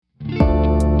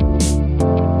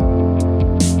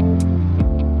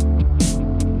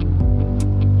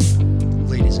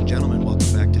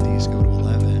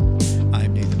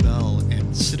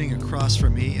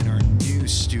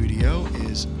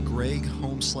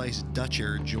Slice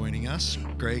Dutcher joining us.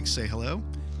 Greg, say hello.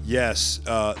 Yes,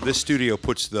 this studio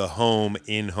puts the home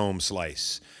in Home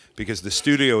Slice because the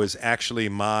studio is actually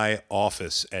my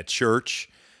office at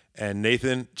church. And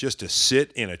Nathan, just to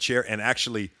sit in a chair and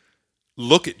actually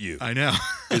look at you I know.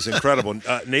 is incredible.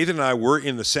 Nathan and I were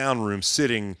in the sound room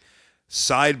sitting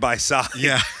side by side,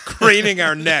 craning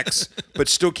our necks, but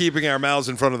still keeping our mouths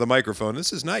in front of the microphone.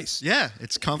 This is nice. Yeah,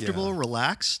 it's comfortable,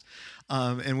 relaxed.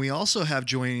 And we also have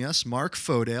joining us Mark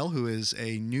Fodale, who is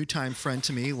a new-time friend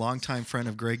to me, longtime friend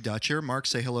of Greg Dutcher. Mark,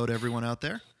 say hello to everyone out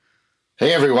there.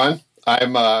 Hey, everyone.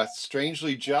 I'm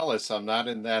strangely jealous I'm not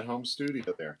in that home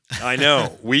studio there. I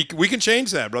know. We can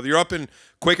change that, brother. You're up in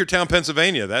Quakertown,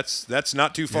 Pennsylvania. That's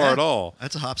not too far at all.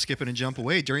 That's a hop, skip, and a jump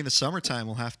away. During the summertime,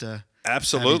 we'll have to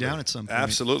Absolutely. have you down at some point.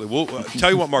 Absolutely. We'll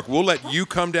tell you what, Mark, we'll let you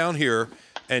come down here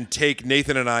and take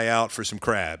Nathan and I out for some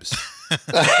crabs.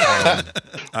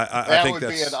 I think would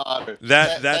be an honor.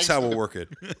 That's how we'll work it.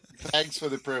 Thanks for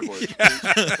the privilege.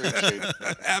 Appreciate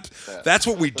it. That's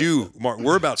what we do, Mark.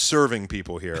 We're about serving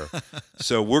people here.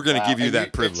 So we're going to give you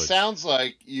that privilege. It sounds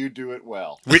like you do it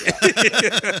well.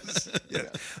 Yes.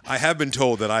 I have been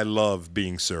told that I love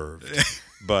being served,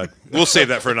 but we'll save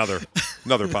that for another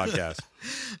podcast.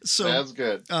 So, sounds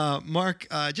good. Mark,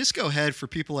 just go ahead for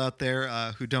people out there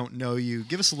who don't know you.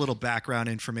 Give us a little background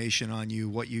information on you,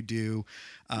 what you do.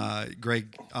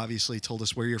 Greg obviously told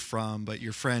us where you're from, but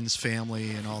your friends,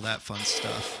 family, and all that fun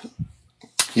stuff.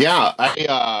 Yeah,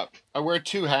 I wear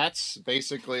two hats.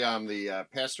 Basically, I'm the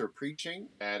pastor of preaching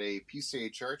at a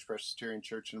PCA church, Presbyterian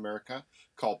Church in America,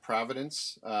 called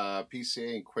Providence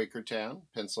PCA in Quakertown,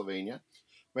 Pennsylvania.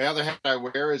 My other hat I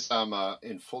wear is I'm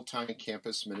in full-time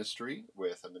campus ministry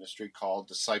with a ministry called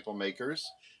Disciple Makers,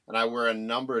 and I wear a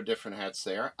number of different hats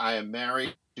there. I am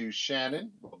married to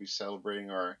Shannon. We'll be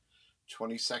celebrating our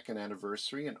 22nd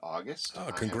anniversary in August. Oh,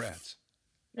 congrats.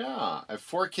 I have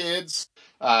 4 kids,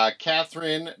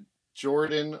 Catherine,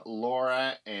 Jordan,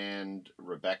 Laura, and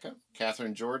Rebecca. Catherine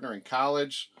and Jordan are in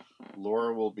college.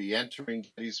 Laura will be entering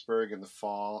Gettysburg in the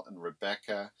fall, and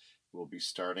Rebecca will be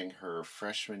starting her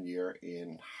freshman year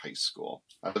in high school.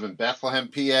 I live in Bethlehem,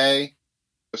 PA,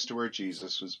 close to where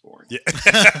Jesus was born. Yeah.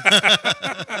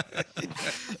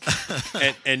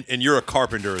 and you're a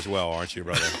carpenter as well, aren't you,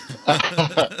 brother?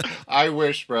 I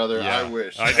wish, brother. Yeah. I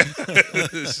wish.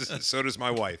 So does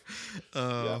my wife.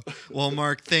 Well,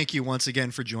 Mark, thank you once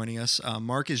again for joining us.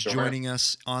 Mark is joining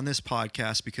us on this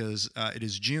podcast because it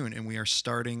is June, and we are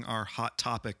starting our Hot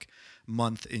Topic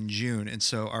month in June. And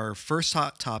so our first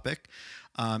hot topic,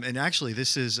 and actually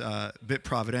this is a bit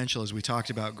providential, as we talked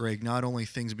about, Greg, not only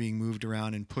things being moved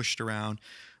around and pushed around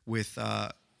with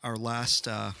our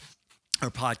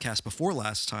podcast before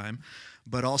last time,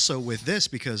 but also with this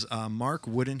because Mark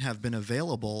wouldn't have been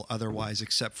available otherwise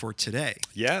except for today.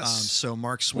 Yes. So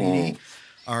Mark Sweeney,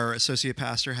 our associate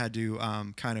pastor, had to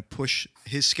kind of push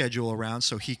his schedule around,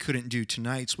 so he couldn't do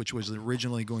tonight's, which was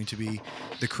originally going to be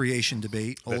the creation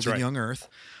debate, Old and Young Earth.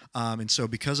 And so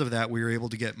because of that, we were able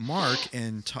to get Mark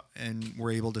and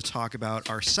we're able to talk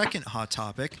about our second hot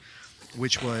topic,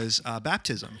 which was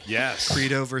baptism. Yes.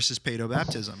 Credo versus pedo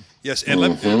baptism. Yes, and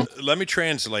let me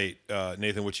translate,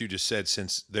 Nathan, what you just said,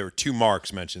 since there were 2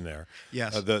 Marks mentioned there.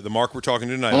 Yes. The Mark we're talking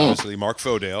to tonight, obviously, Mark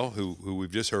Fodale, who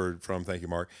we've just heard from. Thank you,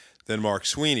 Mark. Then Mark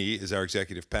Sweeney is our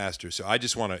executive pastor. So I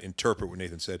just want to interpret what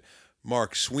Nathan said.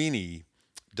 Mark Sweeney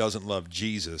doesn't love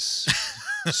Jesus,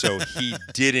 so he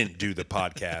didn't do the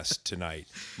podcast tonight.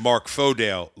 Mark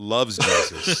Fodale loves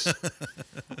Jesus.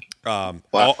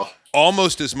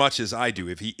 Almost as much as I do.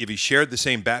 If he shared the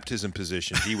same baptism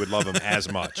position, he would love him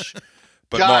as much.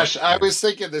 But gosh, Mark, I was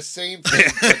thinking the same thing.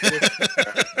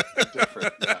 But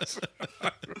different. Yes.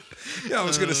 Yeah, I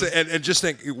was going to say, and just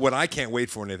think, what I can't wait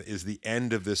for, Nathan, is the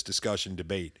end of this discussion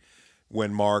debate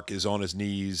when Mark is on his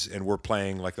knees and we're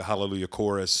playing like the Hallelujah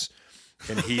chorus,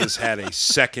 and he has had a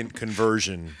second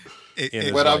conversion in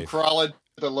his when life. I'm crawling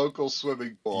the local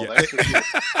swimming pool. Yeah.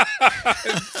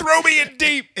 Throw me in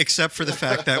deep. Except for the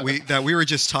fact that we were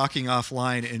just talking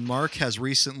offline, and Mark has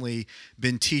recently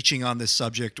been teaching on this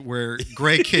subject where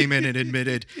Greg came in and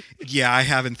admitted, yeah, I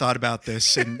haven't thought about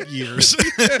this in years.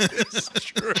 It's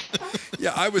true.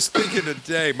 Yeah, I was thinking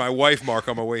today, my wife, Mark,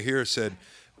 on my way here said,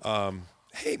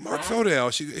 hey, Mark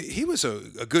Fodale, he was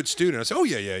a good student. I said, oh,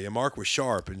 yeah, Mark was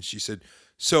sharp. And she said,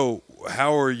 so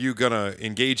how are you going to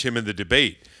engage him in the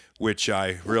debate? Which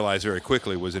I realized very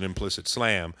quickly was an implicit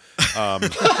slam.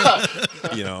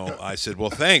 I said,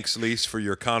 well, thanks, Lise, for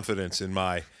your confidence in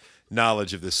my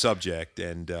knowledge of this subject.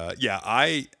 And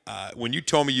when you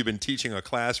told me you've been teaching a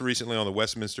class recently on the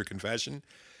Westminster Confession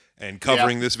and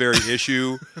covering this very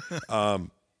issue,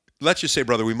 let's just say,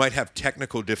 brother, we might have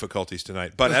technical difficulties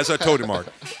tonight. But as I told you, Mark,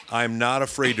 I'm not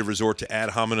afraid to resort to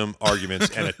ad hominem arguments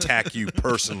and attack you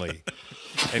personally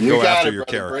and go after your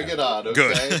character. Bring it on. Okay?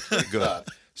 Good. Bring Good. it on.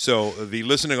 So the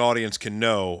listening audience can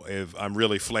know if I'm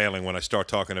really flailing when I start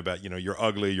talking about, you're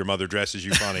ugly, your mother dresses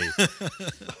you funny,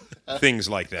 things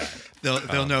like that.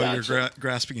 They'll know Gotcha. you're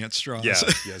grasping at straws. Yes.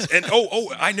 And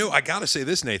I know. I got to say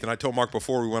this, Nathan. I told Mark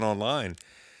before we went online.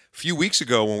 A few weeks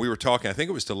ago when we were talking, I think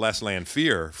it was to Les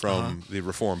Lanphier from the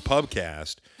Reformed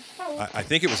Pubcast. I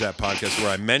think it was that podcast where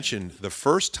I mentioned the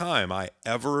first time I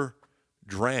ever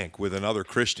drank with another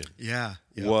Christian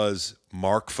was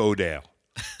Mark Fodale.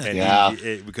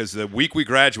 And because the week we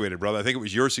graduated, brother, I think it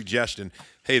was your suggestion,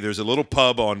 hey, there's a little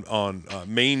pub on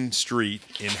Main Street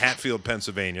in Hatfield,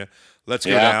 Pennsylvania. Let's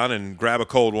go down and grab a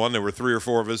cold one. There were 3 or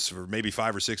 4 of us, or maybe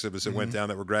 5 or 6 of us that went down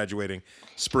that were graduating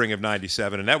spring of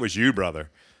 '97, and that was you, brother,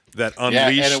 that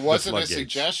unleashed and it wasn't the a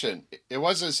suggestion. It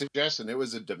wasn't a suggestion. It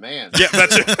was a demand. Yeah,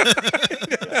 that's it.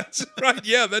 That's right.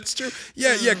 Yeah, that's true.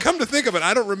 Yeah. Come to think of it,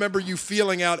 I don't remember you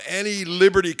feeling out any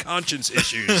liberty conscience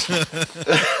issues.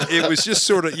 It was just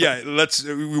sort of,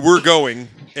 we're going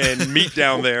and meet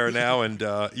down there now, and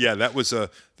that was a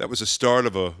start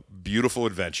of a beautiful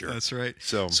adventure. That's right.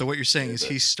 So what you're saying is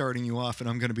he's starting you off, and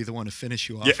I'm going to be the one to finish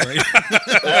you off, right?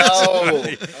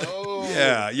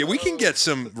 Yeah, we can get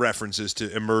some references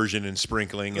to immersion and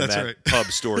sprinkling and that pub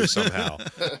story somehow.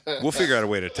 We'll figure out a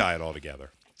way to tie it all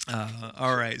together.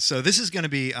 All right, so this is going to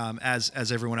be,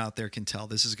 as everyone out there can tell,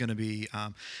 this is going to be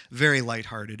very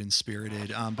lighthearted and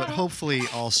spirited, but hopefully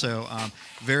also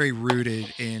very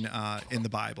rooted in the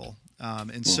Bible.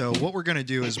 And so what we're going to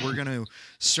do is we're going to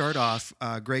start off.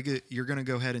 Greg, you're going to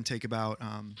go ahead and take about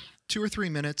 2 or 3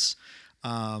 minutes.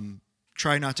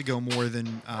 Try not to go more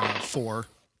than 4.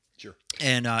 Sure.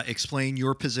 And explain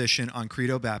your position on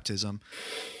credo baptism,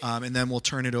 and then we'll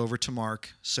turn it over to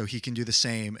Mark so he can do the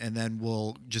same, and then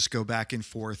we'll just go back and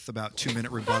forth about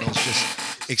 2-minute rebuttals,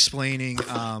 just explaining,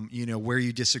 where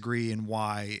you disagree and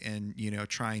why, and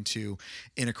trying to,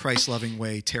 in a Christ-loving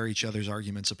way, tear each other's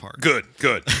arguments apart. Good.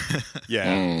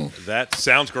 Yeah, that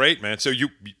sounds great, man. So you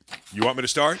want me to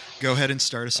start? Go ahead and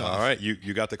start us off. All right,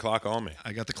 you got the clock on me.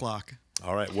 I got the clock.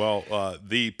 All right. Well,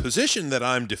 the position that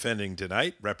I'm defending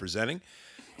tonight, representing,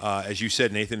 as you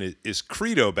said, Nathan, is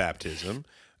credo baptism.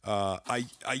 I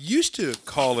used to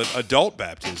call it adult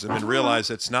baptism and realize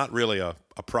that's not really a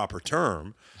proper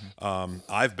term.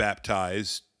 I've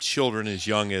baptized children as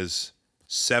young as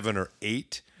 7 or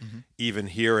 8, even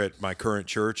here at my current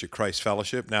church at Christ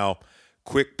Fellowship. Now,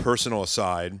 quick personal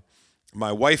aside,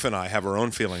 my wife and I have our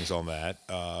own feelings on that.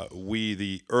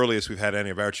 The earliest we've had any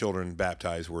of our children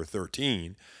baptized were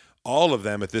 13. All of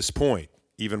them at this point,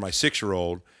 even my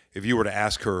 6-year-old, if you were to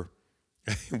ask her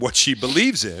what she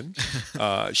believes in,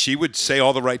 she would say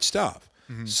all the right stuff.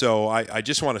 So I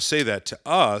just want to say that to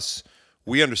us,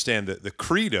 we understand that the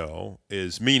credo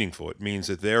is meaningful. It means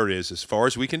that there is, as far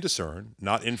as we can discern,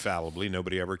 not infallibly,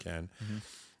 nobody ever can,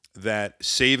 that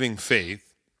saving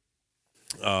faith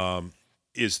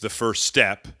is the first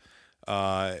step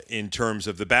in terms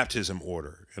of the baptism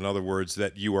order. In other words,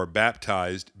 that you are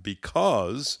baptized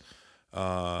because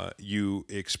you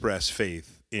express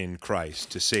faith in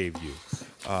Christ to save you.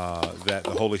 That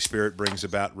the Holy Spirit brings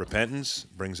about repentance,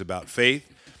 brings about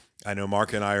faith. I know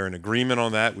Mark and I are in agreement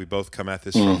on that. We both come at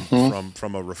this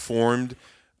from a Reformed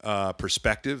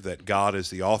perspective, that God is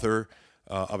the author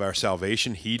of our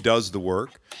salvation. He does the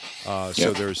work.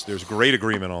 So there's great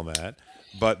agreement on that.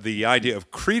 But the idea of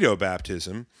credo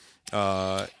baptism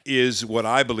is what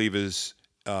I believe is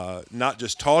not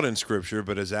just taught in Scripture,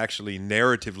 but is actually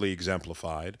narratively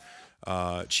exemplified,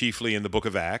 chiefly in the book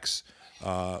of Acts,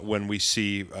 when we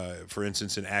see, for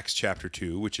instance, in Acts chapter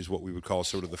 2, which is what we would call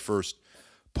sort of the first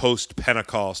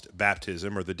post-Pentecost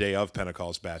baptism, or the day of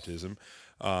Pentecost baptism.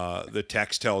 The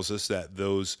text tells us that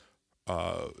those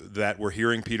that were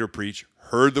hearing Peter preach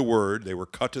heard the word, they were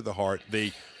cut to the heart,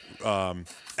 they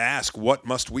ask, what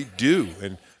must we do?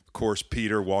 And of course,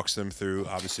 Peter walks them through,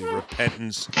 obviously,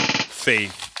 repentance,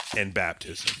 faith, and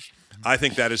baptism. I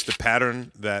think that is the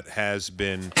pattern that has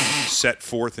been set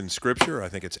forth in Scripture. I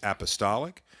think it's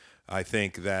apostolic. I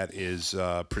think that is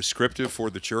prescriptive for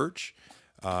the church,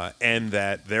 and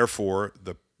that, therefore,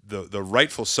 the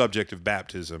rightful subject of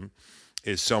baptism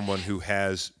is someone who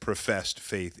has professed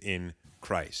faith in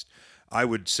Christ. I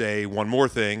would say one more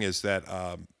thing is that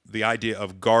the idea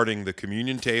of guarding the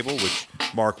communion table, which,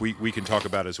 Mark, we can talk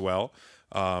about as well.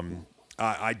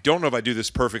 I don't know if I do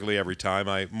this perfectly every time.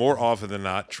 I, more often than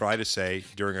not, try to say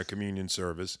during a communion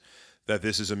service that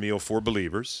this is a meal for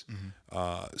believers,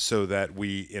 so that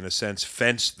we, in a sense,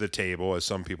 fence the table, as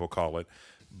some people call it,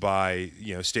 by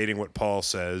stating what Paul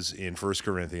says in 1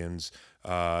 Corinthians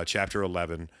chapter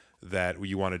 11, that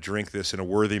you want to drink this in a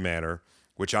worthy manner,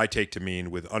 which I take to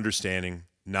mean with understanding,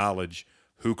 knowledge,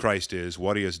 who Christ is,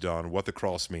 what he has done, what the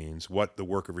cross means, what the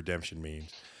work of redemption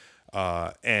means.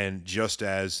 And just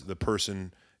as the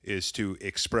person is to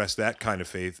express that kind of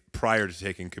faith prior to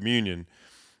taking communion,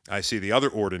 I see the other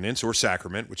ordinance or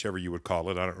sacrament, whichever you would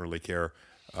call it, I don't really care,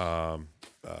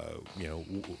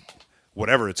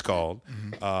 whatever it's called,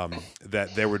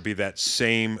 that there would be that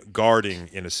same guarding,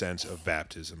 in a sense, of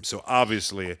baptism. So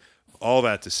obviously, all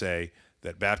that to say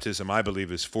that baptism, I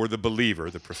believe, is for the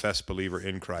believer, the professed believer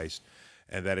in Christ,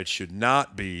 and that it should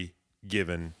not be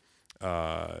given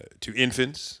to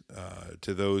infants,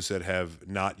 to those that have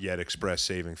not yet expressed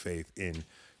saving faith in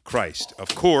Christ.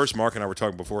 Of course, Mark and I were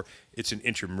talking before, it's an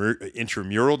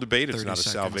intramural debate. It's not a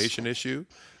salvation issue.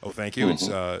 Oh, thank you. It's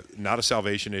not a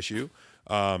salvation issue.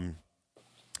 Obviously,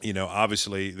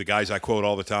 the guys I quote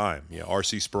all the time,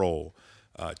 R.C. Sproul,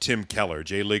 Tim Keller,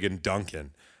 J. Ligon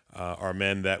Duncan, are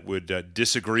men that would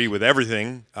disagree with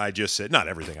everything I just said. Not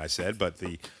everything I said, but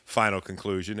the final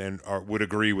conclusion, and would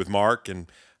agree with Mark,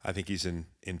 and I think he's in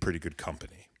pretty good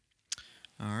company.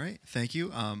 All right. Thank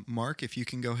you. Mark, if you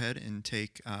can go ahead and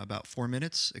take about 4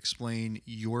 minutes, explain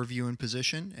your view and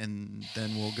position, and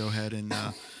then we'll go ahead and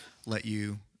let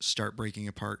you start breaking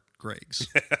apart Greg's.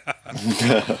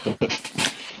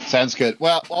 Sounds good.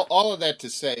 Well, all of that to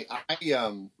say, I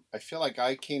feel like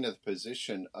I came to the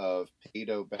position of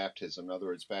paedobaptism, in other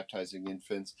words, baptizing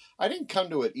infants. I didn't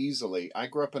come to it easily. I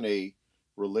grew up in a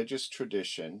religious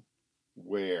tradition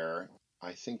where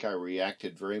I think I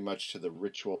reacted very much to the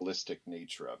ritualistic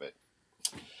nature of it.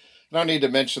 I don't need to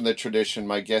mention the tradition.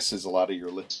 My guess is a lot of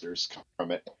your listeners come from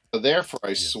it. So therefore,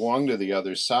 I swung to the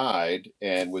other side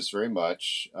and was very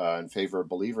much in favor of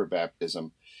believer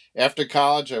baptism. After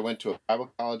college, I went to a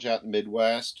Bible college out in the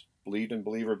Midwest, believed in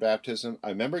believer baptism. I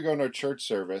remember going to a church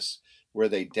service where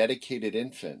they dedicated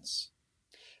infants.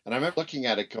 And I remember looking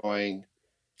at it going,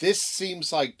 this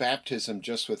seems like baptism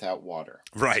just without water.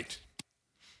 Right.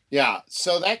 Yeah,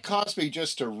 so that caused me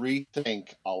just to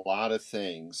rethink a lot of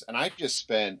things. And I just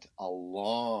spent a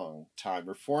long time.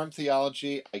 Reformed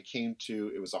theology, I came to,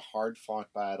 it was a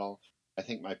hard-fought battle. I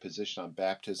think my position on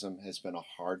baptism has been a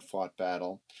hard-fought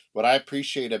battle. What I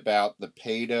appreciate about the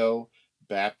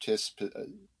baptism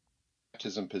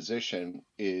position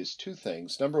is two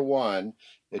things. Number one,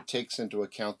 it takes into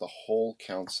account the whole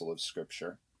counsel of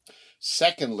Scripture.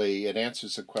 Secondly, it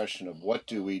answers the question of what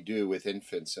do we do with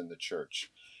infants in the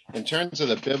church. In terms of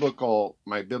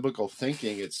my biblical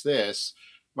thinking, it's this.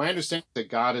 My understanding is that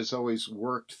God has always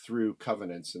worked through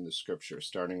covenants in the Scripture,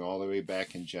 starting all the way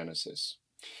back in Genesis,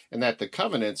 and that the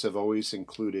covenants have always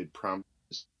included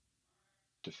promises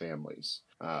to families.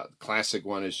 The classic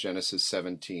one is Genesis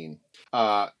 17.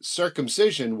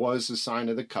 Circumcision was the sign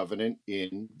of the covenant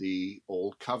in the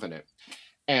Old Covenant.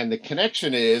 And the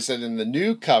connection is that in the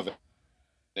New Covenant,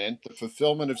 the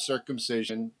fulfillment of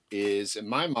circumcision is, in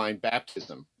my mind,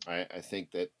 baptism. I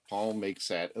think that Paul makes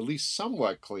that at least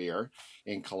somewhat clear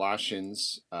in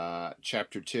Colossians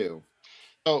chapter 2.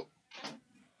 So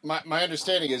my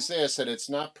understanding is this, that it's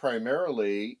not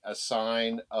primarily a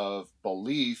sign of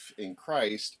belief in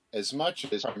Christ as much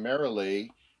as primarily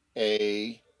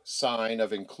a sign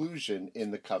of inclusion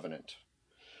in the covenant.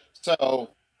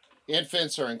 So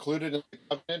infants are included in the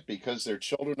covenant because they're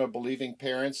children of believing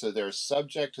parents, so they're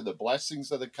subject to the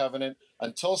blessings of the covenant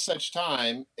until such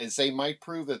time as they might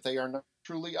prove that they are not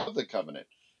truly of the covenant,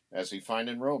 as we find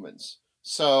in Romans.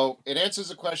 So it answers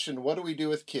the question, what do we do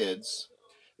with kids?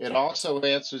 It also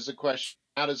answers the question,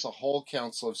 how does the whole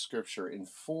counsel of Scripture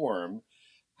inform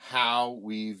how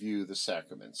we view the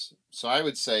sacraments? So I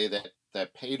would say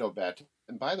that paedobaptism,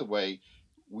 and by the way,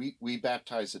 we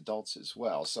baptize adults as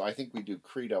well. So I think we do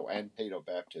credo and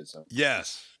paedobaptism.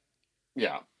 Yes.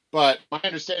 Yeah. But my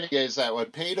understanding is that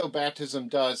what paedobaptism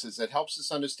does is it helps us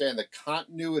understand the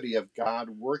continuity of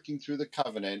God working through the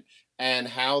covenant and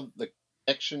how the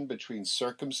connection between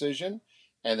circumcision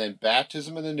and then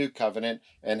baptism in the new covenant,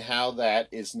 and how that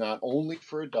is not only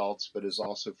for adults, but is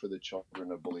also for the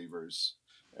children of believers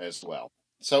as well.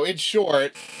 So in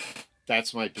short,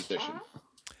 that's my position.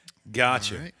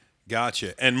 Gotcha. All right.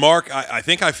 Gotcha. And Mark, I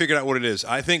think I figured out what it is.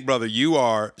 I think, brother, you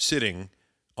are sitting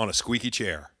on a squeaky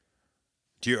chair.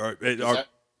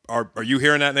 Are you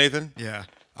hearing that, Nathan? Yeah.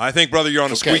 I think, brother, you're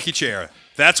on a squeaky chair.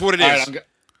 That's what it is.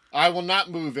 I will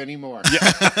not move anymore.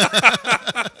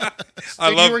 Yeah.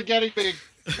 You were getting big.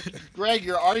 Greg,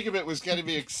 your argument was getting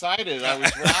me excited. I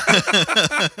was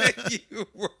rocking.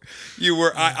 you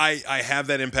were. I have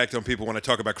that impact on people when I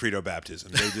talk about credo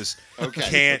baptism. They just Okay.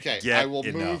 can't Okay. get I will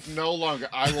enough. move no longer.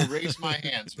 I will raise my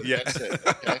hands, but that's it.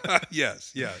 Okay.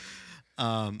 Yes.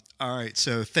 All right.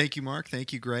 So thank you, Mark.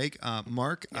 Thank you, Greg.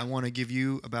 Mark, I want to give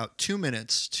you about 2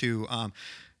 minutes to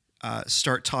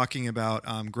start talking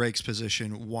about Greg's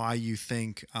position, why you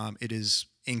think it is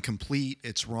incomplete,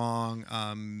 it's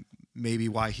wrong, maybe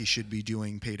why he should be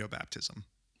doing pedo baptism.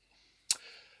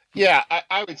 Yeah,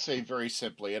 I would say very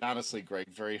simply and honestly, Greg,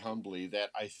 very humbly, that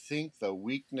I think the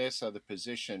weakness of the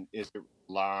position is it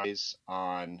relies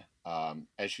on,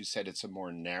 as you said, it's a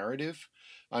more narrative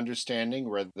understanding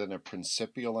rather than a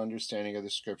principial understanding of the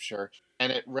scripture.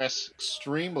 And it rests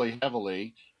extremely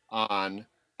heavily on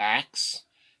Acts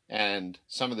and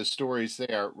some of the stories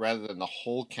there rather than the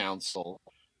whole counsel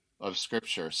of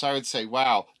scripture. So I would say,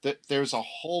 wow, there's a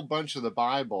whole bunch of the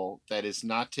Bible that is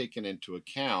not taken into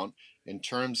account in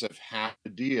terms of how to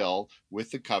deal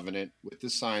with the covenant, with the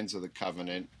signs of the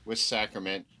covenant, with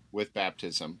sacrament, with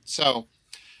baptism. So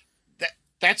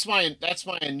that's my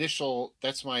initial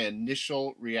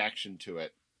reaction to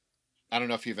it. I don't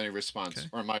know if you have any response, Okay.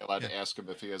 or am I allowed Yeah. to ask him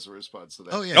if he has a response to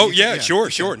that? Oh, yeah. Oh you yeah, can- sure,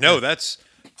 you sure. can, No, yeah.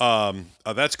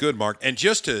 that's good, Mark. And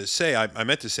just to say, I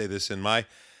meant to say this in my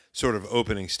sort of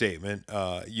opening statement.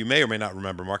 You may or may not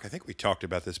remember, Mark. I think we talked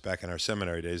about this back in our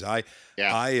seminary days. I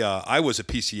was a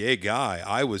PCA guy.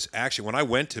 I was actually, when I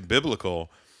went to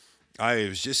biblical, I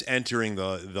was just entering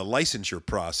the licensure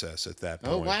process at that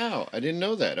point. Oh wow, I didn't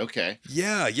know that. Okay.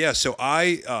 Yeah. So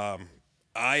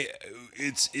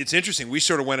it's interesting. We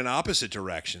sort of went in opposite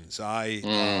directions.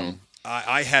 I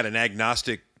had an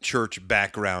agnostic church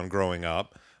background growing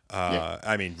up.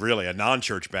 I mean, really a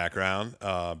non-church background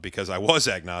because I was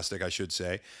agnostic, I should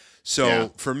say.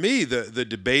 So for me, the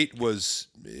debate was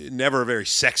never a very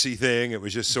sexy thing. It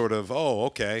was just sort of, oh,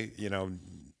 okay,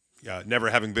 never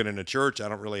having been in a church, I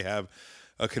don't really have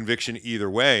a conviction either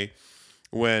way.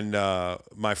 When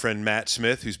my friend Matt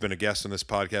Smith, who's been a guest on this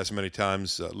podcast many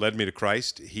times, led me to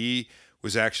Christ, he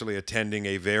was actually attending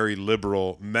a very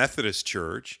liberal Methodist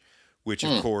church, which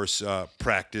of course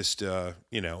practiced,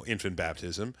 infant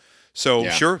baptism. So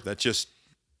sure, that's just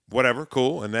whatever,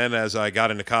 cool. And then as I got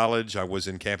into college, I was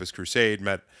in Campus Crusade,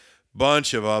 met a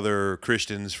bunch of other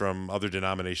Christians from other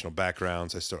denominational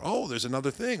backgrounds. I started, oh, there's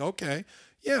another thing. Okay,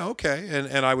 yeah, okay.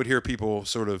 And I would hear people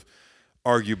sort of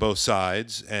argue both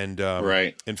sides. And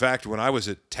in fact, when I was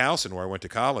at Towson, where I went to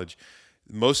college,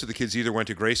 most of the kids either went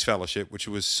to Grace Fellowship, which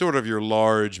was sort of your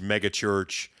large mega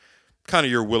church, kind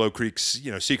of your Willow Creek,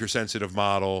 seeker-sensitive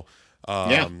model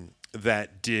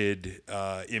that did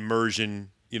immersion,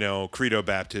 credo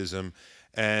baptism.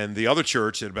 And the other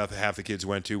church that about half the kids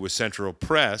went to was Central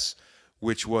Press,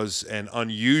 which was an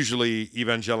unusually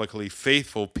evangelically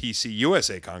faithful PC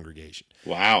USA congregation.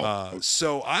 Wow.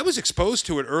 So I was exposed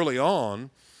to it early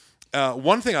on.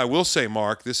 One thing I will say,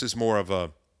 Mark, this is more of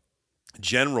a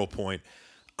general point.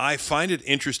 I find it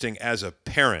interesting as a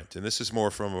parent, and this is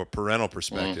more from a parental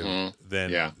perspective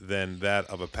than that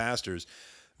of a pastor's,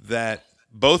 that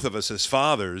both of us as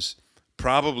fathers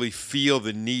probably feel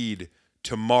the need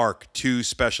to mark two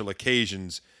special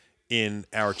occasions in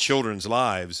our children's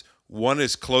lives. One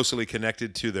is closely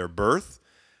connected to their birth.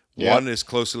 One is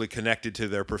closely connected to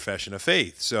their profession of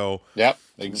faith. So,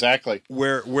 exactly.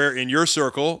 Where in your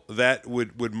circle that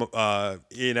would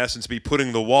in essence be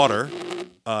putting the water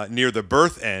near the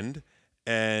birth end,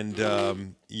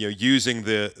 and using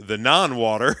the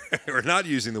non-water or not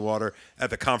using the water at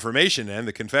the confirmation end,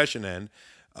 the confession end.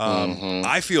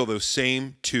 I feel those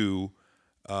same two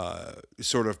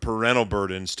sort of parental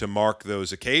burdens to mark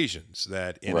those occasions.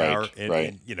 That in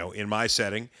in my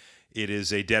setting, it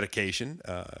is a dedication,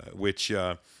 which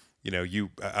you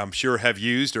I'm sure have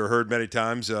used or heard many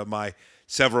times.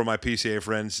 Several of my PCA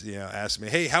friends ask me,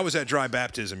 "Hey, how was that dry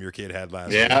baptism your kid had last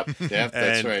week?" Yeah,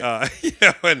 that's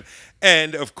right.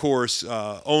 And of course,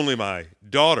 only my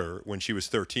daughter, when she was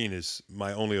 13, is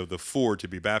my only of the four to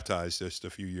be baptized just a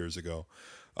few years ago.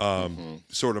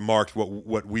 Sort of marked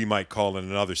what we might call in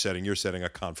another setting, your setting, a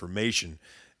confirmation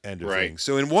end of things.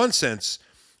 So in one sense,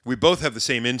 we both have the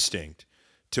same instinct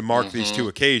to mark these two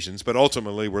occasions, but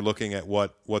ultimately we're looking at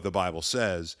what the Bible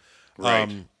says.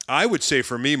 Right. I would say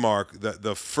for me, Mark,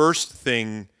 the first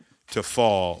thing to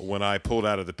fall when I pulled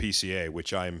out of the PCA,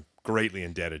 which I'm greatly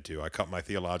indebted to, I cut my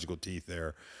theological teeth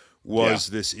there, was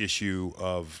this issue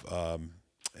of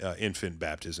infant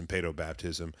baptism, pedo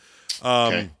baptism.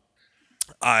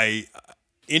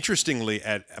 Interestingly,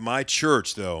 at my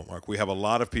church, though, Mark, we have a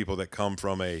lot of people that come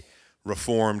from a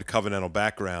Reformed covenantal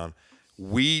background.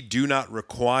 We do not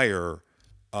require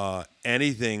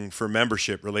anything for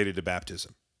membership related to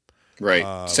baptism.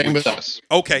 Right. Same with us.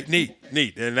 Okay,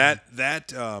 neat. And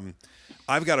that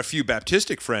I've got a few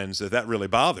Baptistic friends that really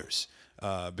bothers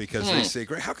because they say,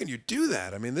 "Greg, how can you do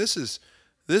that? I mean, this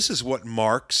is what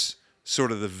marks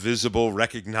sort of the visible,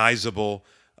 recognizable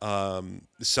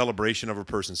celebration of a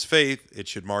person's faith. It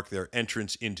should mark their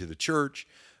entrance into the church,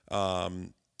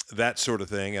 that sort of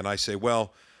thing." And I say,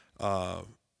 well,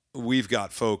 we've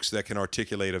got folks that can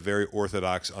articulate a very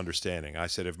orthodox understanding. I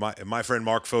said, if my friend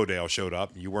Mark Fodale showed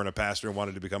up, you weren't a pastor and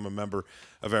wanted to become a member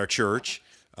of our church,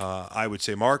 I would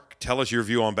say, Mark, tell us your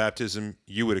view on baptism.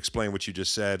 You would explain what you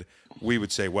just said. We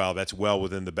would say, well, that's well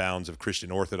within the bounds of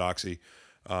Christian orthodoxy.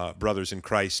 Brothers in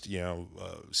Christ,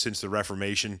 since the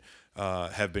Reformation,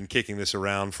 have been kicking this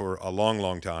around for a long,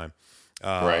 long time.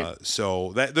 Right.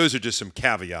 So those are just some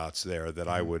caveats there that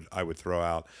I would throw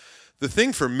out. The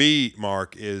thing for me,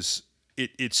 Mark, is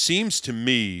it seems to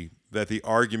me that the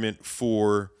argument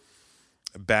for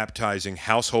baptizing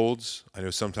households, I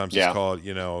know sometimes it's called,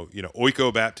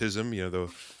 oikobaptism, the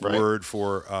word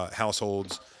for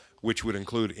households, which would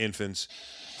include infants.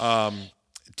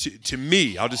 To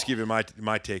me, I'll just give you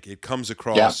my take. It comes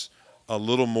across a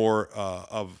little more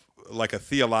of like a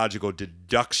theological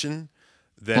deduction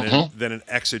than an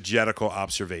exegetical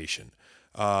observation.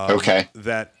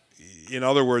 That, in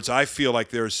other words, I feel like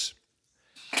this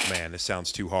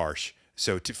sounds too harsh.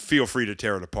 So feel free to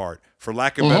tear it apart. For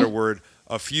lack of a better word,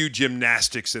 a few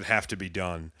gymnastics that have to be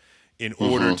done in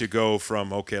order to go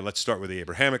from, okay, let's start with the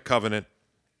Abrahamic covenant.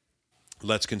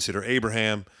 Let's consider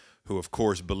Abraham, who of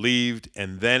course believed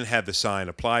and then had the sign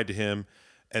applied to him.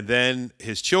 And then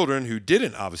his children, who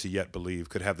didn't obviously yet believe,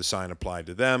 could have the sign applied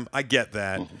to them. I get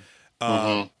that.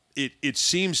 It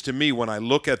seems to me when I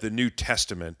look at the New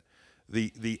Testament,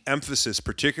 the emphasis,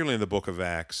 particularly in the book of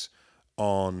Acts,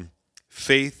 on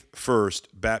faith first,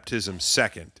 baptism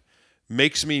second,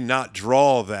 makes me not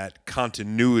draw that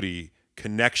continuity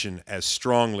connection as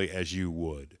strongly as you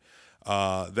would.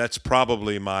 That's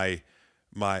probably my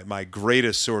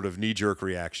greatest sort of knee-jerk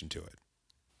reaction to it.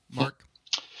 Mark?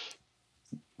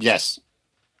 Yes.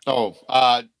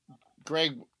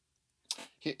 Greg,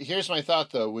 here's my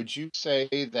thought, though. Would you say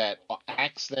that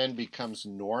Acts then becomes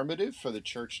normative for the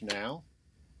church now?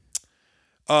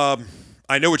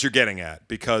 I know what you're getting at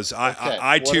because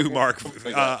I too, Mark.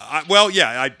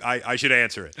 I should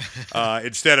answer it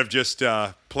instead of just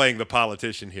playing the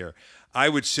politician here. I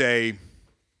would say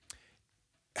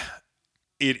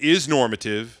it is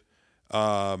normative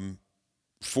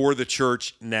for the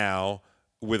church now,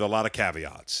 with a lot of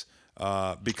caveats.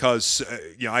 Because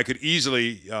I could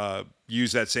easily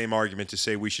use that same argument to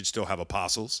say we should still have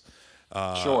apostles.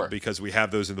 Because we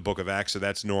have those in the book of Acts, so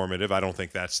that's normative. I don't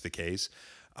think that's the case.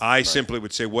 I simply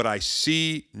would say what I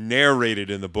see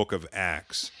narrated in the book of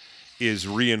Acts is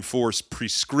reinforced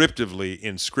prescriptively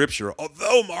in Scripture.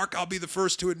 Although, Mark, I'll be the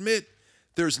first to admit,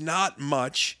 there's not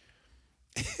much,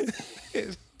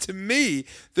 to me,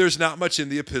 there's not much in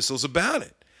the epistles about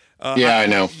it. I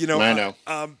know. I know.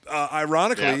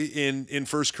 Ironically, in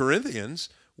 1 Corinthians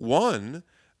 1,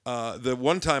 the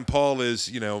one time Paul is,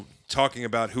 talking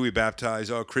about who he baptized,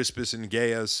 Crispus and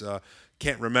Gaius,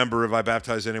 can't remember if I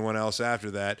baptized anyone else after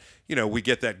that. We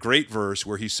get that great verse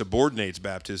where he subordinates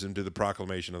baptism to the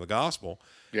proclamation of the gospel.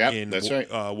 Yeah, that's right.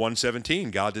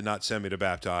 1:17, God did not send me to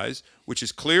baptize, which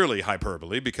is clearly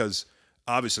hyperbole because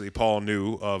obviously Paul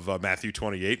knew of Matthew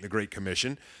 28 and the Great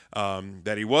Commission,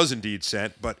 that he was indeed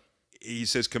sent, but he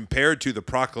says compared to the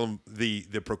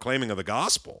proclaiming of the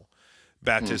gospel,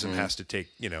 baptism has to take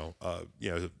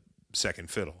second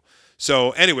fiddle.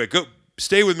 So anyway,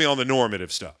 stay with me on the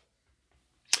normative stuff.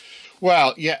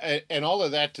 Well, and all of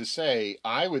that to say,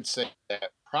 I would say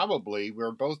that probably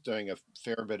we're both doing a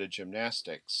fair bit of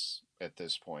gymnastics at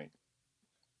this point.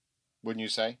 Wouldn't you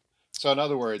say? So in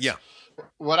other words,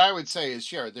 what I would say is,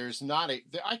 there's not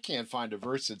I can't find a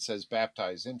verse that says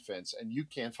baptize infants, and you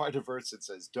can't find a verse that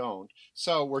says don't.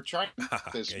 So we're trying to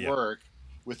make this work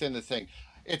within the thing.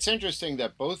 It's interesting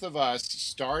that both of us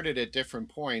started at different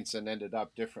points and ended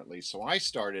up differently. So I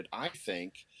started, I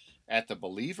think, at the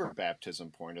believer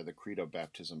baptism point or the credo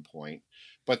baptism point.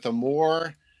 But the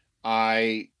more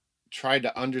I tried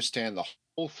to understand the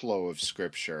whole flow of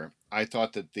Scripture, I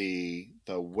thought that the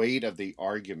weight of the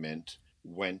argument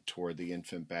went toward the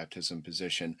infant baptism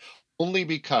position, only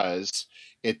because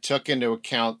it took into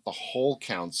account the whole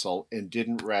counsel and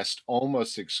didn't rest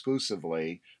almost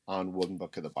exclusively on one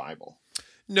book of the Bible.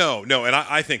 No, and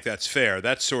I think that's fair.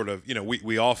 That's sort of,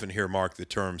 we often hear, Mark, the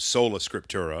term sola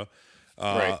scriptura.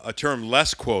 A term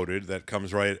less quoted that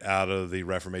comes right out of the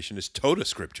Reformation is tota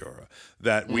scriptura,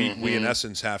 that we in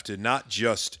essence have to not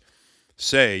just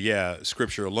say, yeah,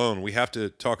 Scripture alone. We have to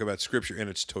talk about Scripture in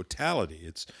its totality.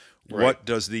 It's Right. what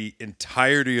does the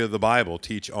entirety of the Bible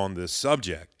teach on this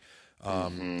subject?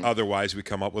 Otherwise, we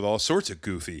come up with all sorts of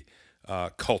goofy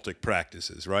cultic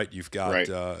practices, right? You've got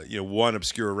Right. one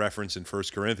obscure reference in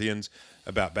 1 Corinthians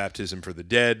about baptism for the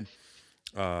dead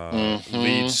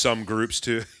leads some groups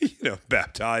to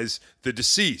baptize the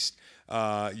deceased.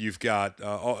 You've got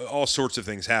all sorts of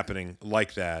things happening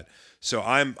like that. So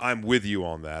I'm with you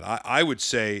on that. I would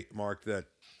say, Mark, that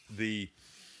the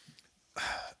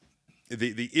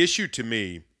issue to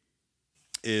me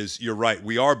is you're right.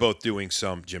 We are both doing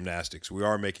some gymnastics. We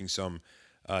are making some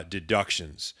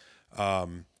deductions.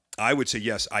 I would say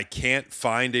yes. I can't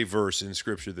find a verse in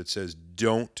Scripture that says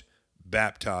don't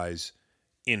baptize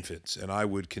infants, and I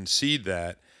would concede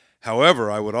that. However,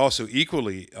 I would also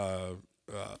equally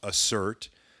assert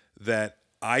that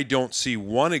I don't see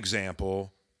one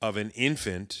example of an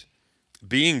infant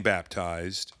being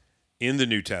baptized in the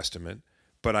New Testament,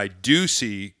 but I do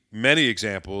see many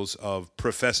examples of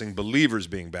professing believers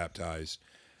being baptized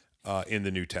in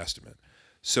the New Testament.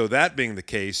 So that being the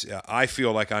case, I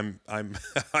feel like I'm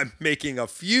I'm making a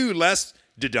few less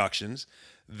deductions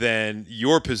than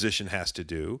your position has to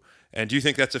do. And do you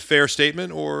think that's a fair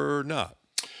statement or not?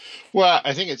 Well,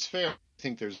 I think it's fair. I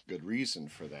think there's good reason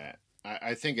for that.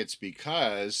 I think it's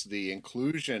because the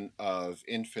inclusion of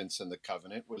infants in the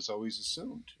covenant was always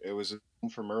assumed. It was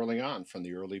assumed from early on, from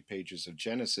the early pages of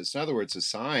Genesis. In other words, a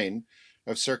sign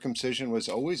of circumcision was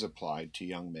always applied to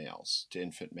young males, to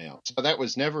infant males. So that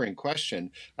was never in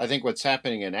question. I think what's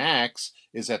happening in Acts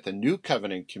is that the new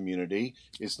covenant community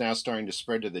is now starting to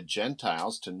spread to the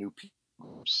Gentiles, to new people.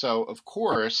 So of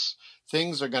course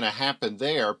things are going to happen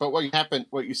there. But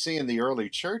what you see in the early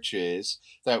church is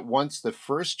that once the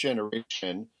first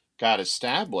generation got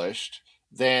established,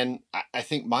 then I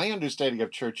think my understanding of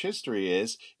church history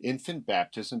is infant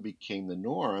baptism became the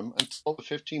norm until the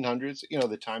 1500s.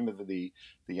 The time of the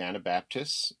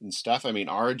Anabaptists and stuff. I mean,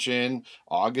 Origen,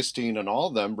 Augustine, and all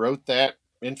of them wrote that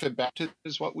infant baptism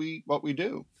is what we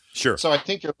do. Sure. So I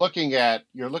think you're looking at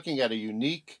a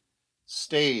unique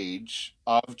stage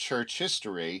of church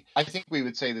history. I think we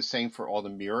would say the same for all the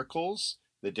miracles,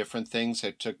 the different things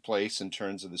that took place in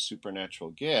terms of the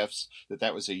supernatural gifts,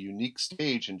 that was a unique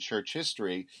stage in church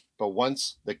history. But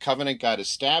once the covenant got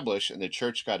established and the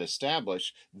church got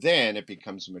established, then it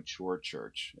becomes a mature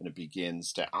church and it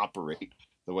begins to operate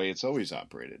the way it's always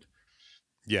operated.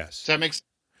 Yes. Does that make sense?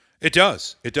 It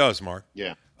does. It does, Mark.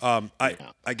 Yeah. I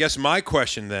Yeah. I guess my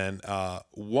question then, Yeah.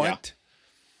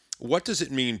 what does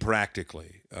it mean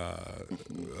practically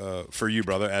for you,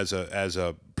 brother, as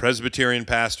a Presbyterian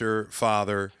pastor,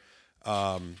 father?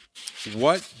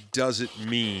 What does it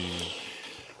mean?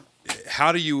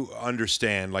 How do you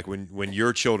understand, like when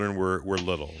your children were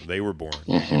little, they were born,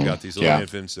 you've got these little Yeah.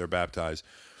 infants, they're baptized.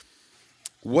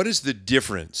 What is the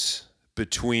difference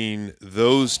between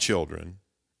those children,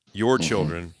 your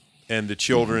children, and the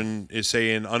children,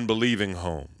 say, in unbelieving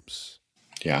homes?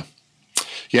 Yeah.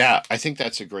 Yeah. I think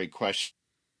that's a great question.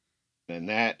 And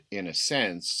that, in a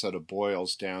sense, sort of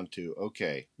boils down to,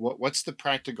 okay, what's the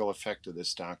practical effect of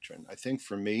this doctrine? I think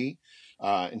for me,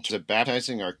 in terms of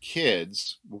baptizing our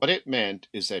kids, what it meant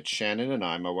is that Shannon and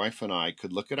I, my wife and I,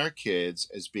 could look at our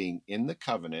kids as being in the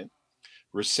covenant,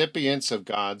 recipients of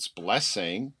God's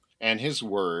blessing and his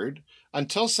word,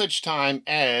 until such time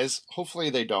as, hopefully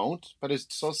they don't, but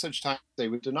until such time they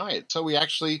would deny it. So we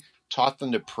actually taught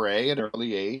them to pray at an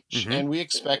early age, Mm-hmm. and we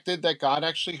expected that God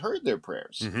actually heard their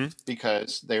prayers Mm-hmm.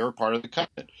 because they were part of the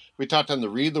covenant. We taught them to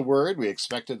read the word. We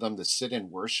expected them to sit in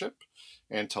worship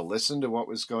and to listen to what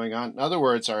was going on. In other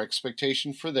words, our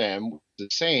expectation for them was the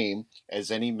same as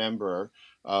any member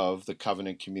of the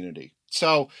covenant community.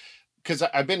 So, because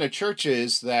I've been to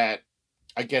churches that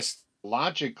I guess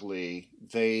logically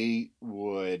they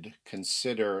would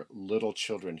consider little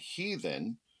children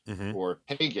heathen Mm-hmm. or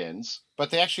pagans, but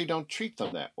they actually don't treat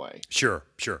them that way. Sure.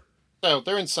 Sure. So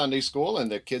they're in Sunday school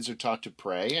and their kids are taught to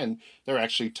pray, and they're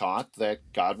actually taught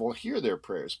that God will hear their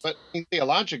prayers. But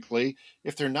theologically,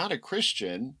 if they're not a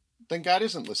Christian, then God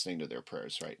isn't listening to their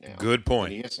prayers right now. Good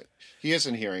point. And he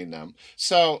isn't hearing them.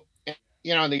 So,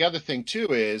 and the other thing too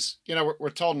is,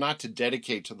 we're told not to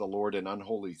dedicate to the Lord an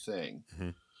unholy thing. Mm-hmm.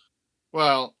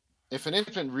 Well, if an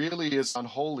infant really is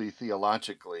unholy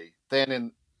theologically,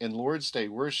 then in Lord's Day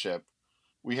worship,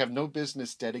 we have no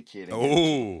business dedicating it.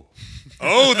 Oh,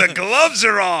 the gloves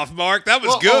are off, Mark. That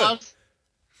was good.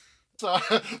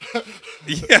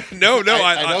 Yeah, no,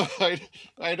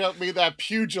 I don't mean that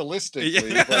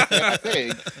pugilistically, Yeah.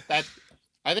 but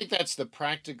I think that's the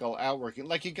practical outworking.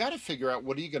 Like, you got to figure out,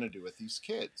 what are you going to do with these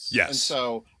kids? Yes. And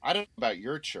so I don't know about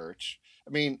your church.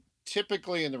 I mean,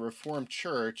 typically in the Reformed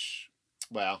Church,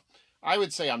 well, I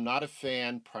would say I'm not a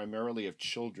fan primarily of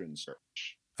children's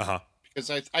church. Uh-huh. Because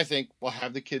I think we'll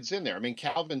have the kids in there. I mean,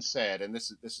 Calvin said, and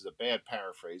this is a bad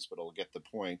paraphrase, but it'll get the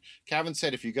point. Calvin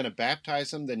said, if you're going to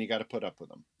baptize them, then you got to put up with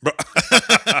them.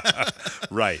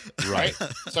 Right. Right?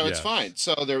 So it's Yeah. fine.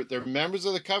 So they're members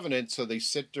of the covenant, so they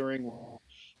sit during.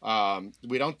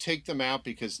 We don't take them out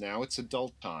because now it's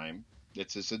adult time.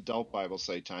 It's this adult Bible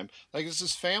study time. Like this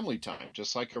is family time,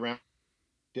 just like around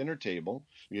dinner table.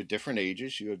 You have different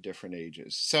ages. You have different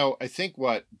ages. So I think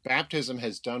what baptism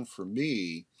has done for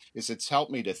me is it's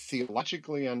helped me to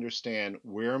theologically understand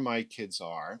where my kids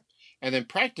are, and then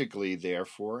practically,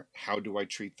 therefore, how do I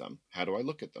treat them? How do I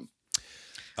look at them?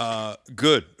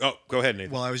 Good. Oh, go ahead,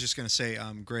 Nathan. Well, I was just going to say,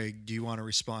 Greg, do you want to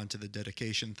respond to the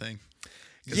dedication thing?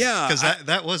 Yeah, because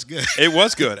that was good. It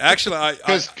was good. Actually,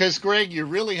 because Greg, you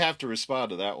really have to respond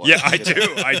to that one. Yeah, I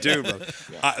do, brother.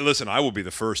 Yeah. Listen, I will be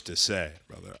the first to say,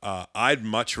 brother, I'd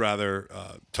much rather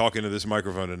talk into this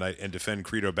microphone tonight and defend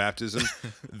credo baptism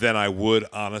than I would,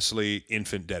 honestly,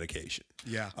 infant dedication.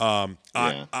 Yeah.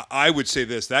 I would say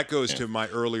this. That goes to my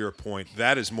earlier point.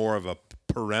 That is more of a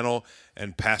parental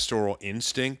and pastoral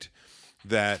instinct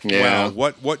that, well,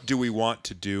 what do we want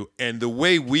to do? And the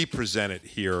way we present it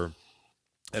here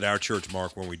at our church,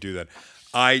 Mark, when we do that,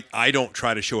 I don't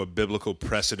try to show a biblical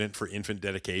precedent for infant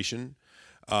dedication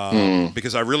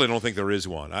because I really don't think there is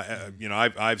one.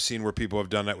 I've seen where people have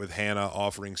done that with Hannah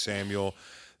offering Samuel.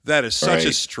 That is such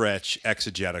a stretch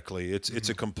exegetically. It's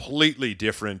a completely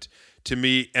different, to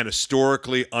me, an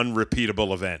historically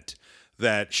unrepeatable event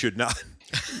that should not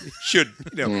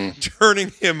turning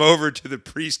him over to the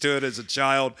priesthood as a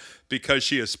child because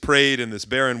she has prayed and this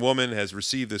barren woman has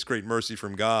received this great mercy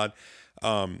from God.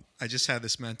 I just had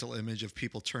this mental image of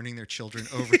people turning their children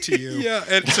over to you. Yeah,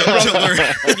 and so to learn.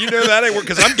 You know that ain't work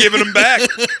because I'm giving them back,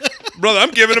 brother. I'm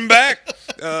giving them back.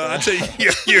 I'd say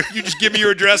you just give me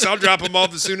your address. I'll drop them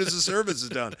off as soon as the service is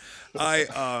done.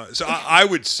 I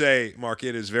would say, Mark,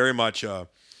 it is very much a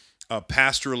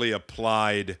pastorally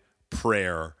applied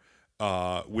prayer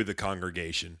with the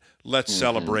congregation. Let's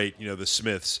celebrate. The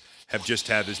Smiths have just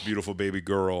had this beautiful baby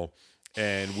girl,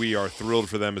 and we are thrilled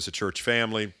for them as a church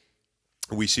family.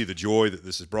 We see the joy that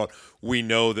this has brought. We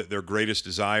know that their greatest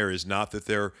desire is not that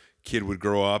their kid would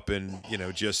grow up and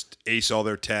just ace all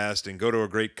their tests and go to a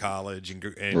great college and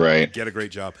get a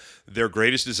great job. Their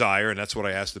greatest desire, and that's what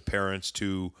I ask the parents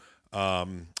to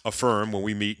affirm when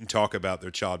we meet and talk about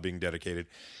their child being dedicated,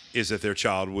 is that their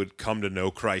child would come to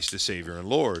know Christ as Savior and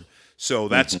Lord. So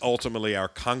that's ultimately our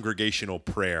congregational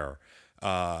prayer.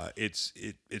 It's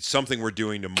something we're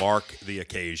doing to mark the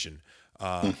occasion.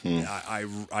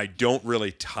 I don't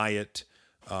really tie it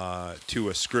to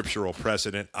a scriptural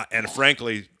precedent, and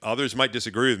frankly, others might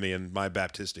disagree with me in my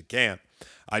Baptistic camp.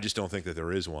 I just don't think that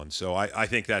there is one. So I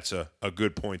think that's a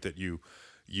good point that you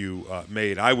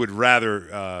made. I would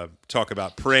rather talk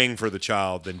about praying for the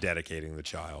child than dedicating the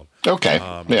child. Okay,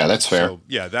 yeah, that's fair. So,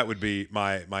 yeah, that would be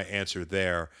my answer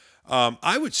there.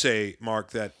 I would say, Mark,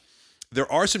 that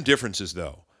there are some differences,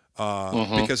 though.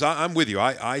 Because I'm with you.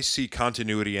 I see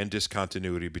continuity and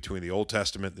discontinuity between the Old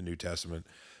Testament and the New Testament,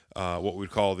 what we'd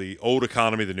call the old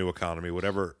economy, the new economy,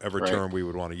 whatever term we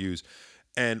would want to use.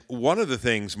 And one of the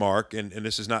things, Mark, and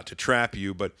this is not to trap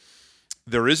you, but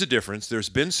there is a difference. There's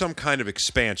been some kind of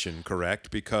expansion,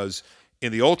 correct? Because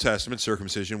in the Old Testament,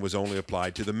 circumcision was only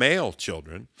applied to the male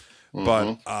children.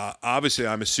 But obviously,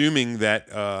 I'm assuming that,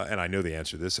 and I know the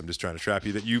answer to this, I'm just trying to trap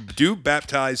you, that you do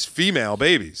baptize female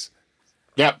babies.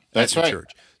 Yep, that's right.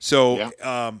 Church. So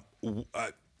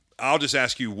I'll just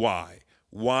ask you why.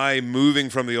 Why, moving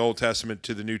from the Old Testament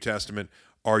to the New Testament,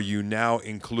 are you now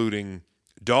including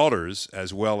daughters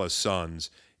as well as sons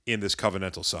in this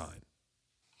covenantal sign?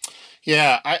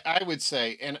 Yeah, I would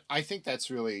say, and I think that's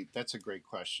a great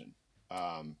question.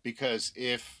 Because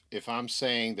if I'm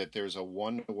saying that there's a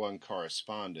one-to-one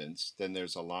correspondence, then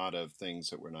there's a lot of things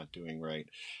that we're not doing right.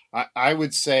 I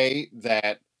would say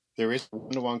that there is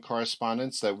one-to-one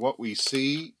correspondence, that what we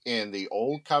see in the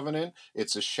old covenant,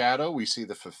 it's a shadow. We see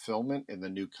the fulfillment in the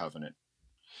new covenant.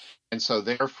 And so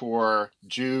therefore,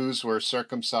 Jews were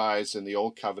circumcised in the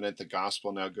old covenant. The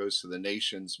gospel now goes to the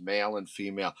nations, male and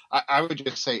female. I would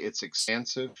just say it's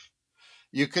expansive.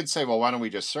 You could say, well, why don't we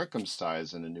just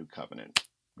circumcise in the new covenant?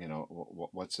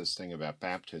 What's this thing about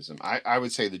baptism? I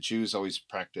would say the Jews always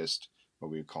practiced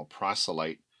what we would call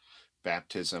proselyte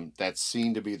baptism. That's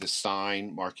seen to be the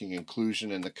sign marking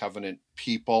inclusion in the covenant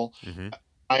people.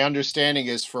 My understanding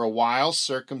is for a while,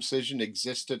 circumcision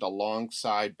existed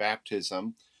alongside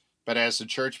baptism. But as the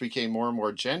church became more and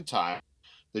more Gentile,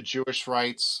 the Jewish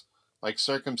rites, like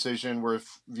circumcision, were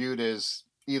viewed as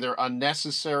either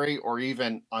unnecessary or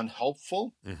even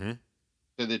unhelpful Mm-hmm.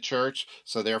 to the church.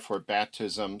 So therefore,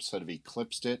 baptism sort of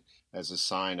eclipsed it as a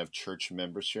sign of church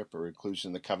membership or inclusion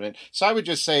in the covenant. So I would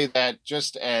just say that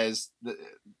just as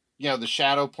the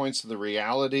shadow points to the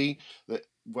reality, that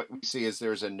what we see is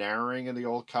there's a narrowing in the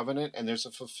old covenant and there's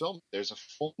a fulfillment, there's a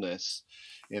fullness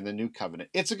in the new covenant.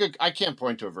 I can't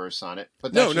point to a verse on it,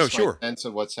 but that's No, no, just my sure. sense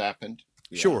of what's happened.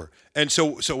 Yeah. Sure. And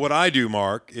so what I do,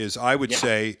 Mark, is I would Yeah.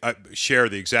 say I share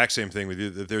the exact same thing with you,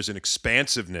 that there's an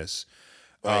expansiveness.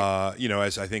 Right.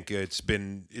 As I think it's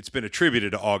been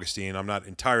attributed to Augustine. I'm not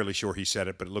entirely sure he said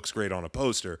it, but it looks great on a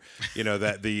poster.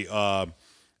 That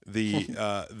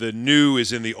the new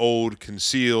is in the old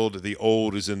concealed, the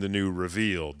old is in the new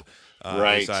revealed.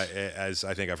 Right. As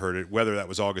I think I've heard it, whether that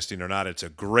was Augustine or not, it's a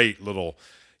great little,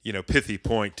 pithy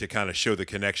point to kind of show the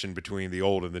connection between the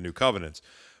old and the new covenants.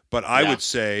 But I Yeah. would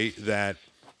say that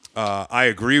I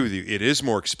agree with you. It is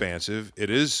more expansive. It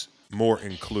is more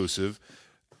inclusive.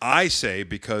 I say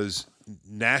because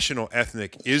national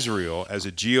ethnic Israel as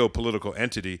a geopolitical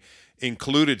entity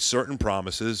included certain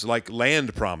promises, like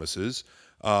land promises,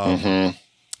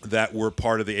 that were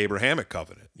part of the Abrahamic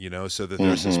covenant. So that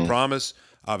there's this promise.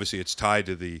 Obviously, it's tied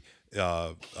to the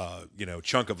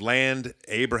chunk of land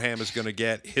Abraham is going to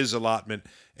get, his allotment,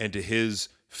 and to his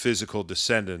physical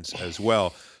descendants as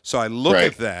well. So I look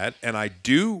Right. at that, and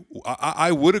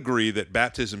I would agree that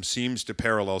baptism seems to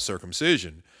parallel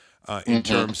circumcision in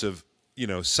terms of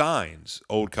signs,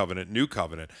 old covenant, new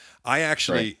covenant. I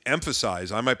actually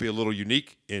emphasize. I might be a little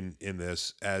unique in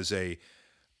this as a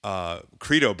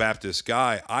Credo Baptist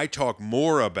guy. I talk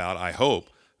more about, I hope,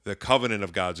 the covenant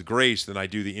of God's grace than I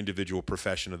do the individual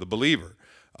profession of the believer.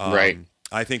 Right.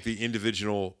 I think the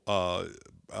individual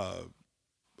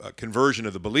conversion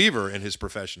of the believer in his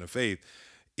profession of faith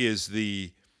is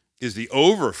the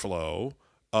overflow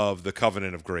of the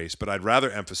covenant of grace. But I'd rather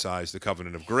emphasize the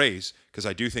covenant of grace because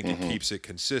I do think it keeps it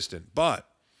consistent. But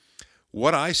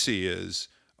what I see is,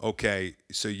 okay,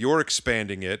 so you're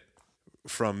expanding it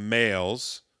from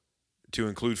males to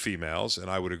include females, and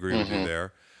I would agree with you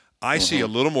there. I see a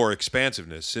little more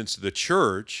expansiveness since the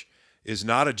church is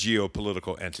not a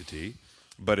geopolitical entity,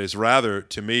 but is rather,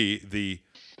 to me, the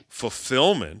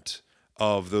fulfillment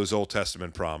of those Old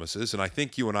Testament promises. And I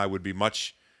think you and I would be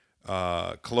much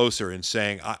closer in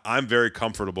saying, I'm very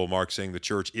comfortable, Mark, saying the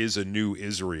church is a new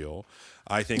Israel.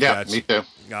 I think Yeah, that's me too.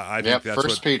 I think that's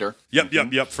First what. Peter. Yep.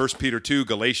 1 Peter 2,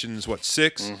 Galatians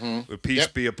 6. Peace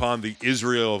Yep. be upon the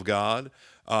Israel of God.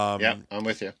 Yeah, I'm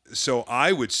with you. So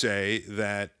I would say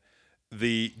that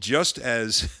just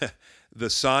as the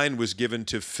sign was given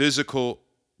to physical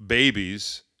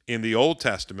babies in the Old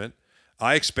Testament,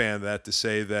 I expand that to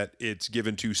say that it's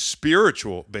given to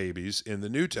spiritual babies in the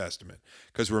New Testament,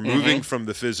 because we're moving from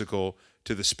the physical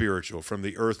to the spiritual, from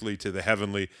the earthly to the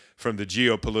heavenly, from the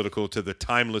geopolitical to the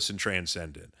timeless and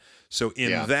transcendent. So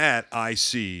in that, I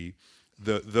see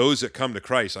those that come to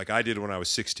Christ, like I did when I was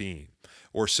 16,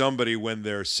 or somebody when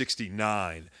they're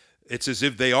 69. It's as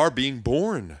if they are being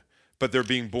born, but they're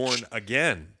being born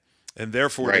again. And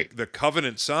therefore, the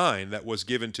covenant sign that was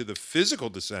given to the physical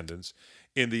descendants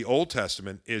in the Old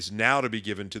Testament is now to be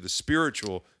given to the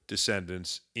spiritual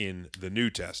descendants in the New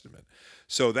Testament.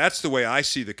 So that's the way I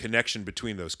see the connection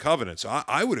between those covenants.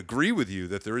 I would agree with you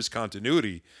that there is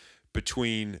continuity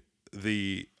between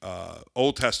the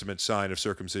Old Testament sign of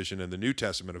circumcision and the New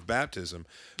Testament of baptism,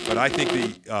 but I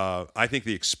think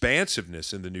the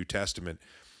expansiveness in the New Testament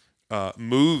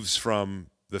moves from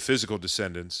the physical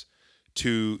descendants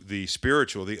to the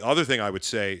spiritual. The other thing I would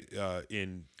say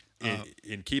in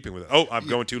keeping with it. Oh, I'm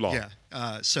going too long.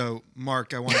 Yeah. So,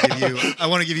 Mark, I want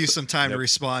to give you some time to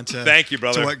respond to. Thank you,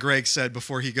 brother. To what Greg said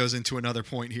before he goes into another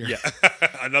point here. Yeah,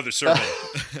 another sermon.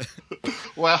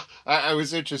 Well, I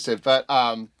was interested, but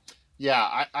I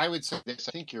would say this.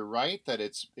 I think you're right that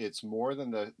it's more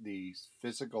than the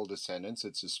physical descendants;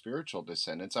 it's the spiritual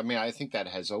descendants. I mean, I think that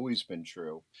has always been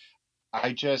true.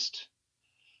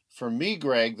 For me,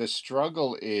 Greg, the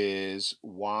struggle is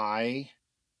why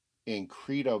in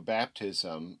credo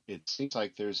baptism it seems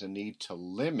like there's a need to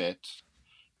limit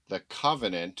the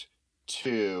covenant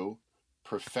to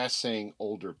professing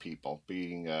older people,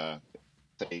 being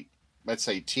let's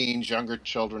say teens, younger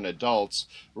children, adults,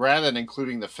 rather than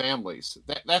including the families.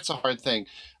 That's a hard thing.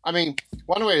 I mean,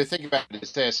 one way to think about it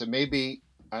is this, and maybe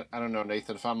I don't know,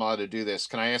 Nathan, if I'm allowed to do this.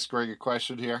 Can I ask Greg a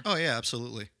question here? Oh yeah,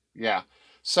 absolutely. Yeah.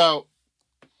 So,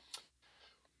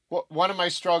 one of my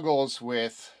struggles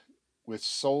with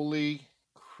solely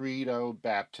credo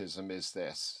baptism is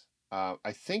this.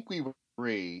 I think we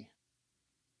agree,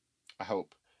 I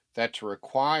hope, that to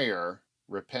require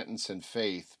repentance and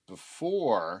faith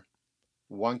before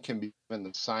one can be given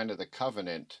the sign of the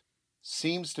covenant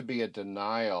seems to be a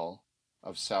denial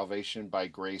of salvation by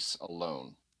grace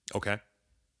alone. Okay.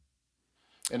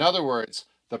 In other words,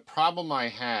 the problem I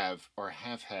have or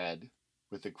have had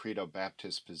with the Credo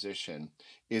Baptist position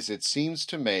is it seems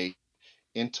to make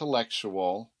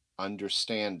intellectual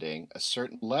understanding a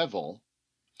certain level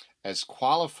as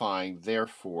qualifying,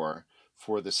 therefore,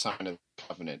 for the sign of the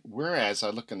covenant. Whereas I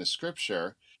look in the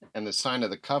scripture, and the sign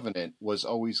of the covenant was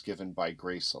always given by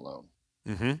grace alone.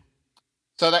 Mm-hmm.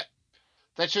 So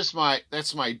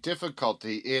that's my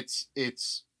difficulty.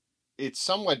 It's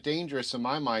somewhat dangerous in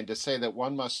my mind to say that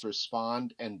one must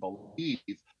respond and believe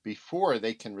before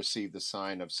they can receive the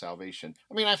sign of salvation.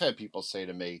 I mean, I've had people say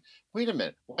to me, "Wait a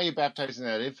minute, why are you baptizing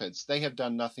that infants? They have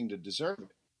done nothing to deserve it."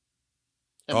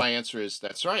 And my answer is,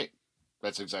 that's right.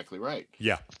 That's exactly right.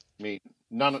 Yeah. I mean,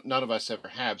 none of us ever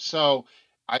have. So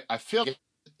I feel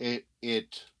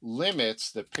it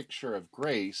limits the picture of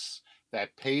grace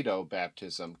that pedo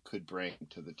baptism could bring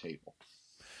to the table.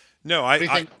 No, What do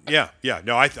you think?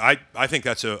 No, I think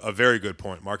that's a very good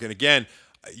point, Mark. And again,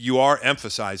 you are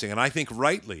emphasizing, and I think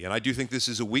rightly, and I do think this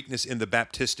is a weakness in the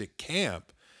Baptistic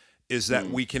camp, is that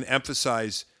we can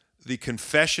emphasize the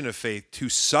confession of faith to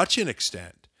such an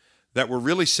extent that we're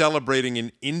really celebrating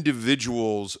an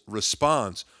individual's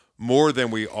response more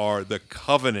than we are the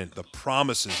covenant, the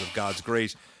promises of God's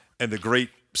grace, and the great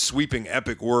sweeping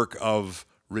epic work of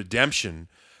redemption.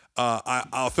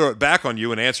 I'll throw it back on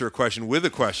you and answer a question with a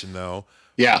question, though.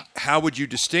 Yeah. How would you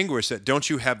distinguish that? Don't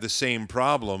you have the same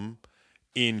problem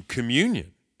in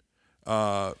communion?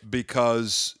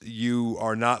 Because you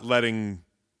are not letting,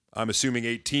 I'm assuming,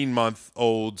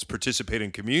 18-month-olds participate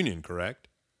in communion, correct?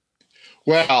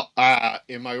 Well,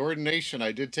 in my ordination,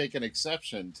 I did take an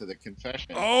exception to the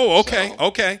confession. Oh, okay, So,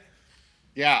 okay.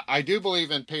 yeah, I do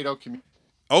believe in pedo communion.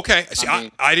 Okay. See, I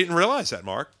mean, I didn't realize that,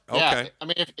 Mark. yeah, Okay. I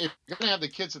mean, if you're going to have the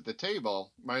kids at the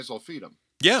table, might as well feed them.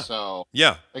 Yeah. So,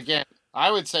 Yeah. again, I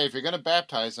would say if you're going to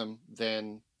baptize them,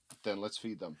 then let's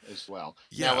feed them as well.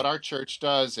 Yeah. Now, what our church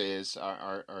does is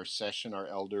our session, our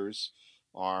elders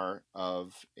are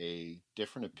of a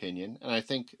different opinion, and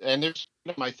there's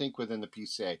I think within the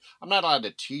PCA, I'm not allowed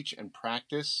to teach and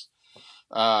practice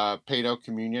pedo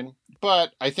communion,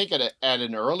 but I think at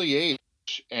an early age,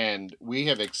 and we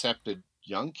have accepted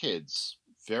young kids,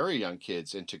 very young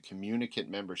kids, into communicant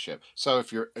membership. So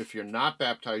if you're not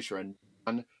baptized, you're a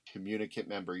non-communicant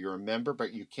member. You're a member,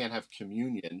 but you can't have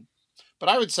communion. But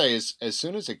I would say as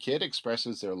soon as a kid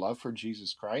expresses their love for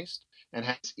Jesus Christ and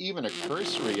has even a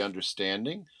cursory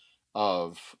understanding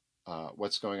of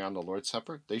what's going on in the Lord's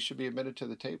Supper, they should be admitted to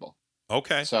the table.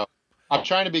 Okay. So I'm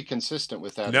trying to be consistent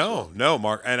with that. as well. No,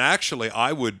 Mark. And actually,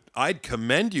 I'd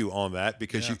commend you on that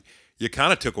because you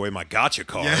kind of took away my gotcha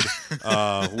card.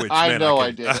 Which I man, know I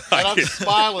I did. And I'm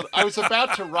smiling. I was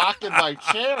about to rock in my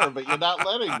chair, but you're not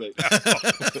letting me.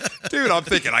 Dude, I'm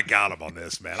thinking I got him on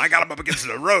this, man. I got him up against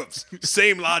the ropes.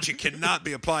 Same logic cannot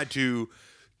be applied to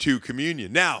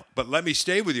communion. Now, but let me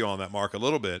stay with you on that, Mark, a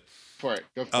little bit. Go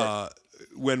for it.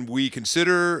 When we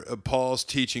consider Paul's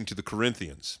teaching to the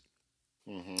Corinthians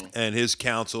Mm-hmm. and his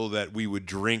counsel that we would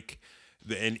drink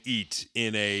and eat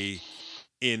in a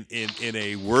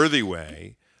worthy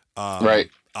way, Right.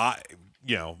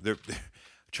 They're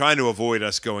trying to avoid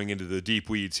us going into the deep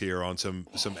weeds here on some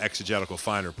exegetical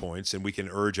finer points, and we can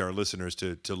urge our listeners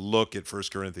to look at 1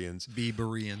 Corinthians. Be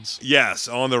Bereans. Yes,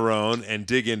 on their own and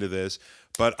dig into this.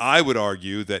 But I would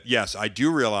argue that, yes, I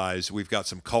do realize we've got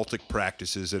some cultic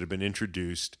practices that have been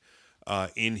introduced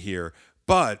in here.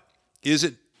 But is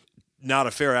it not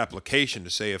a fair application to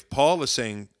say if Paul is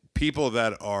saying people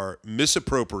that are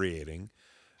misappropriating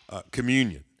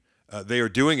communion, they are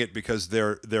doing it because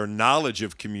their knowledge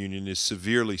of communion is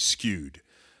severely skewed.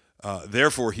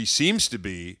 Therefore, he seems to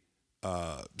be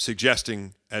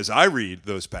suggesting, as I read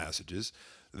those passages,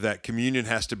 that communion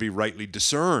has to be rightly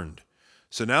discerned.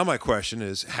 So now my question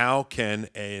is, how can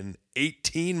an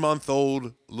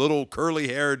 18-month-old little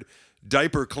curly-haired,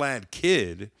 diaper-clad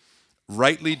kid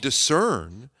rightly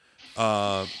discern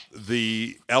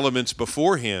the elements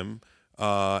before him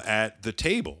at the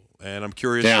table? And I'm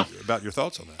curious about your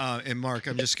thoughts on that. And Mark,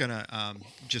 I'm just going to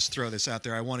just throw this out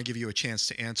there. I want to give you a chance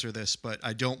to answer this, but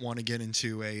I don't want to get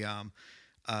into a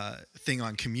thing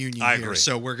on communion I here. agree.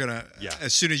 So we're going to,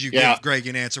 as soon as you give Greg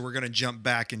an answer, we're going to jump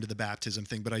back into the baptism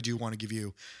thing, but I do want to give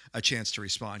you a chance to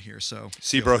respond here. So,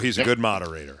 see, bro, he's a good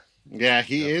moderator. Yeah,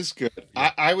 he is good.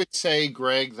 I would say,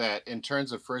 Greg, that in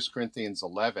terms of 1 Corinthians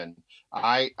 11,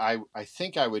 I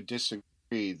think I would disagree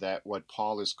agree that what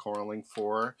Paul is calling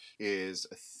for is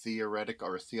a theoretical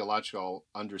or a theological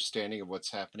understanding of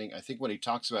what's happening. I think when he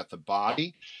talks about the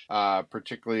body,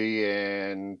 particularly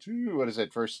in, what is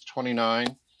it, verse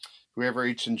 29, whoever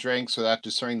eats and drinks without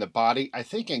discerning the body. I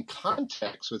think in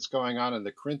context, what's going on in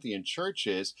the Corinthian church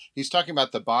is he's talking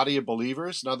about the body of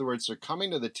believers. In other words, they're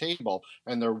coming to the table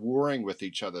and they're warring with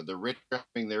each other. The rich are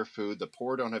having their food, the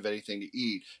poor don't have anything to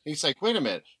eat. And he's like, wait a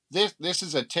minute. This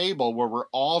is a table where we're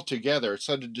all together.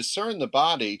 So to discern the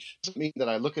body doesn't mean that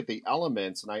I look at the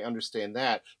elements and I understand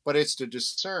that, but it's to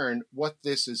discern what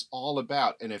this is all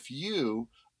about. And if you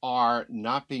are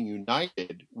not being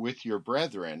united with your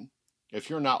brethren, if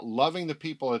you're not loving the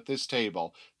people at this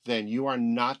table, then you are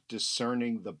not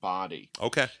discerning the body.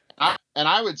 Okay. And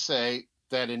I would say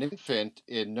that an infant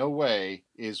in no way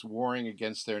is warring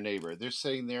against their neighbor. They're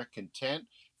sitting there content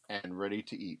and ready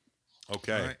to eat.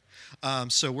 Okay. All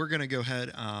right. So we're going to go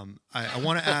ahead. I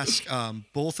want to ask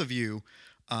both of you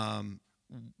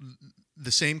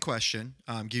the same question,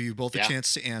 give you both a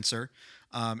chance to answer,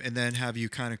 and then have you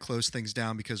kind of close things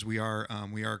down because we are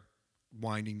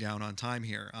winding down on time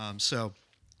here. So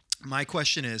my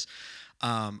question is,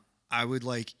 I would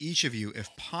like each of you, if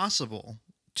possible,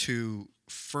 to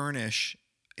furnish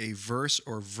a verse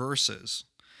or verses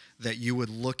that you would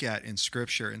look at in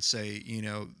Scripture and say,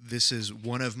 this is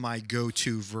one of my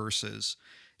go-to verses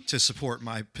to support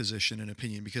my position and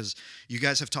opinion, because you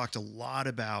guys have talked a lot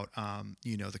about,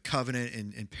 the covenant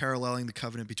and paralleling the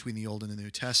covenant between the Old and the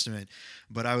New Testament.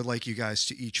 But I would like you guys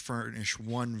to each furnish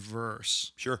one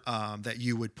verse, sure, that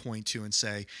you would point to and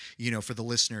say, for the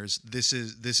listeners, this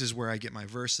is where I get my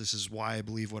verse. This is why I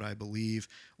believe what I believe.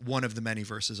 One of the many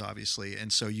verses, obviously,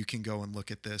 and so you can go and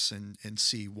look at this and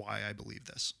see why I believe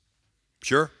this.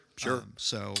 Sure.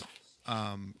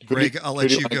 Greg, I'll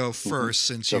let you go first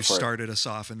since you started us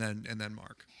off, and then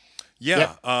Mark.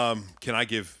 Yeah. Yep. Can I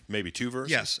give maybe two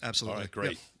verses? Yes, absolutely. All right,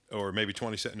 great. Yep. Or maybe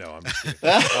 20 seconds. No, I'm just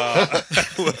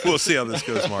kidding. We'll see how this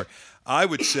goes, Mark. I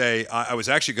would say I was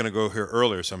actually going to go here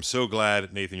earlier, so I'm so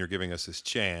glad, Nathan, you're giving us this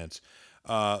chance.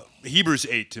 Hebrews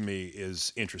 8 to me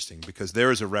is interesting because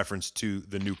there is a reference to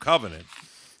the new covenant.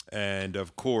 And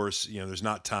of course, there's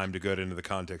not time to go into the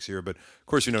context here, but of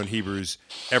course, in Hebrews,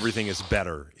 everything is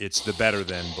better. It's the better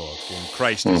than book, and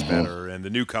Christ is better, and the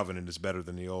new covenant is better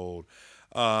than the old.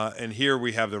 And here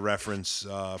we have the reference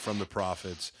from the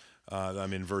prophets.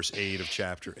 I'm in verse 8 of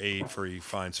chapter 8, for he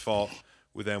finds fault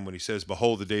with them when he says,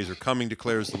 "Behold, the days are coming,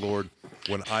 declares the Lord,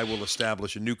 when I will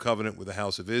establish a new covenant with the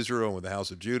house of Israel and with the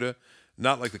house of Judah,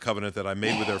 not like the covenant that I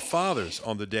made with their fathers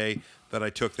on the day that I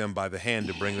took them by the hand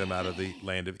to bring them out of the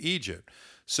land of Egypt."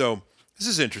 So this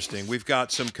is interesting. We've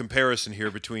got some comparison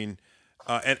here between,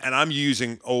 and I'm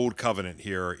using Old Covenant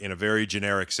here in a very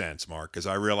generic sense, Mark, because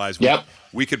I realize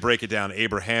we could break it down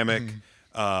Abrahamic,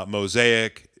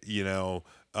 Mosaic, a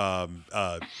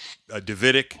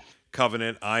Davidic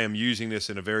covenant. I am using this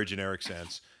in a very generic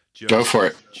sense. Go for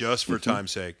it. Just for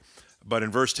time's sake. But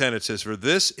in verse 10 it says, "For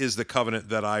this is the covenant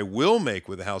that I will make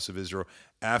with the house of Israel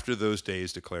after those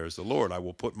days, declares the Lord. I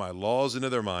will put my laws into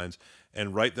their minds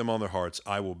and write them on their hearts.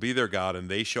 I will be their God, and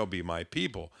they shall be my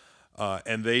people.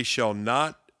 And they shall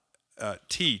not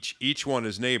teach each one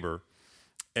his neighbor,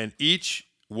 and each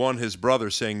one his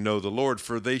brother, saying, Know the Lord,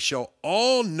 for they shall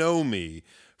all know me,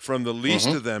 from the least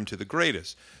of them to the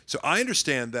greatest." So I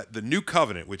understand that the new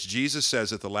covenant, which Jesus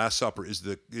says at the Last Supper, is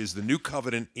the new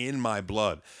covenant in my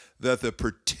blood, that the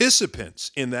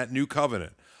participants in that new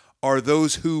covenant are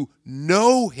those who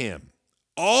know him.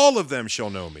 All of them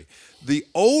shall know me. The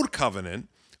old covenant,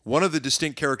 one of the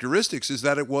distinct characteristics is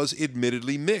that it was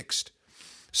admittedly mixed.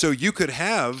 So you could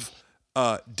have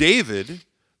David,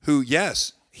 who,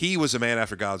 yes, he was a man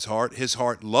after God's heart. His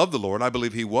heart loved the Lord. I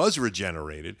believe he was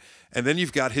regenerated. And then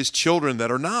you've got his children that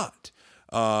are not.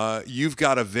 You've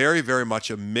got a very, very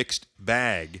much a mixed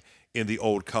bag in the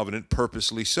Old Covenant,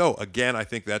 purposely so. Again, I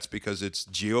think that's because it's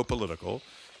geopolitical,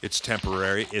 it's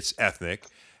temporary, it's ethnic.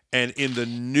 And in the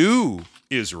new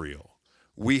Israel,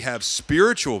 we have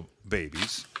spiritual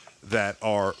babies that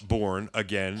are born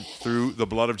again through the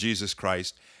blood of Jesus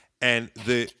Christ. And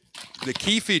the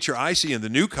key feature I see in the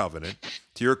new covenant,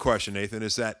 to your question, Nathan,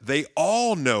 is that they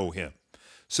all know him.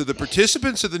 So the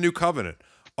participants of the new covenant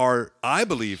are, I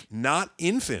believe, not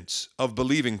infants of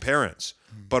believing parents,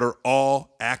 but are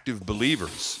all active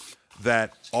believers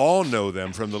that all know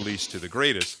them from the least to the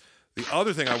greatest. The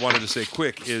other thing I wanted to say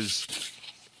quick is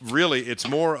really it's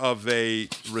more of a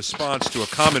response to a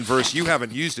common verse. You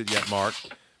haven't used it yet, Mark,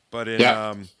 but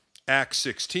in Acts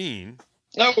 16,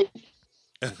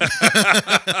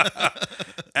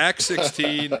 Acts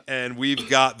 16, and we've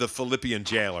got the Philippian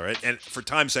jailer. And for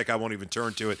time's sake, I won't even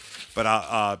turn to it.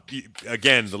 But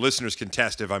again, the listeners can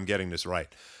test if I'm getting this right.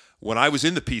 When I was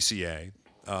in the PCA,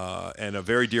 and a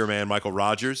very dear man, Michael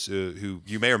Rogers, who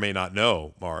you may or may not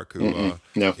know, Mark, who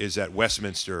No. is at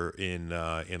Westminster in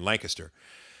Lancaster,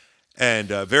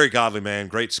 and a very godly man,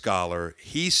 great scholar.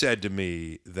 He said to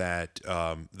me that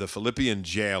the Philippian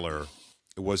jailer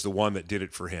was the one that did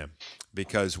it for him,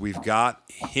 because we've got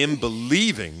him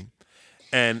believing,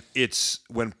 and it's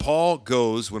when Paul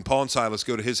and Silas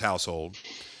go to his household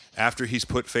after he's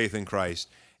put faith in Christ,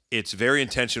 it's very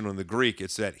intentional in the Greek.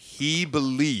 It's that he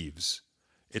believes.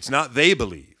 It's not they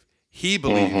believe. He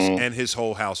believes, and his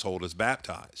whole household is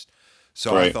baptized.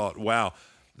 So I thought, wow.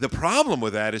 The problem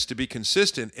with that is, to be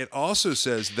consistent, it also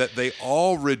says that they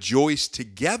all rejoice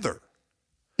together.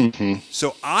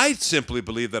 So I simply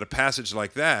believe that a passage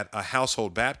like that, a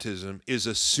household baptism, is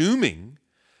assuming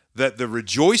that the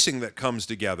rejoicing that comes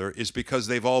together is because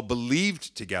they've all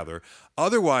believed together.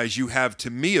 Otherwise, you have, to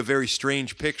me, a very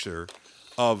strange picture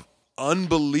of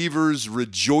unbelievers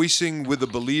rejoicing with a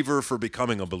believer for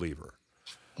becoming a believer.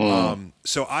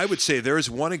 So I would say there is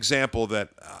one example that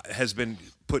has been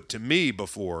put to me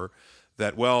before,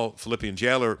 that, well, Philippian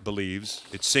jailer believes,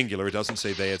 it's singular, it doesn't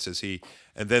say they, it says he,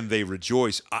 and then they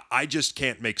rejoice. I just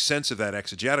can't make sense of that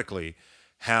exegetically,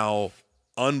 how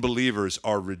unbelievers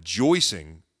are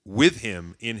rejoicing with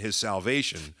him in his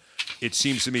salvation. It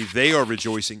seems to me they are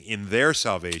rejoicing in their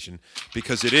salvation,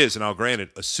 because it is, and I'll grant it,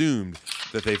 assumed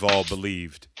that they've all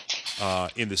believed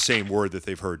in the same word that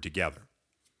they've heard together.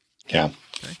 Yeah.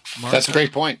 Okay. Mark, That's a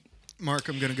great point. Mark,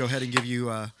 I'm going to go ahead and give you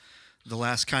the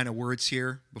last kind of words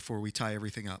here before we tie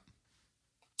everything up.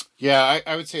 Yeah,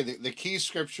 I would say the key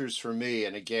scriptures for me,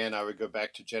 and again, I would go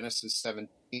back to Genesis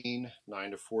 17,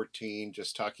 9 to 14,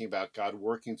 just talking about God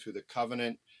working through the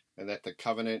covenant, and that the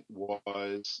covenant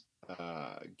was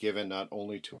given not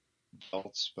only to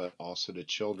adults, but also to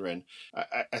children.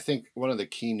 I think one of the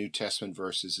key New Testament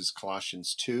verses is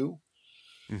Colossians 2.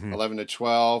 11 to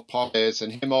 12, Paul says,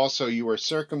 "In him also you were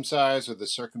circumcised with the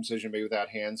circumcision made without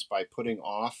hands, by putting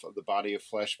off of the body of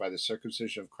flesh by the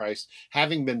circumcision of Christ,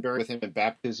 having been buried with him in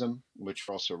baptism, which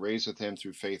were also raised with him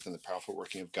through faith in the powerful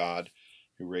working of God,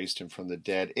 who raised him from the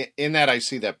dead." In that, I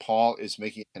see that Paul is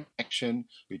making a connection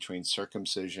between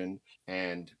circumcision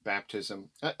and baptism.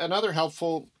 Another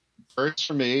helpful verse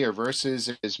for me, or verses,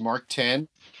 is Mark 10,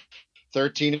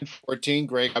 13 and 14.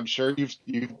 Greg, I'm sure you've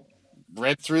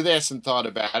read through this and thought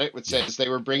about it. It says they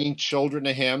were bringing children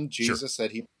to him, Jesus,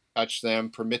 that he touch them,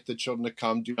 permit the children to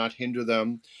come, do not hinder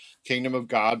them. Kingdom of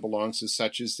God belongs to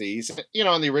such as these.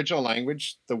 In the original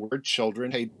language, the word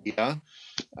children, hedia,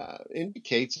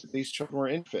 indicates that these children were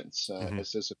infants,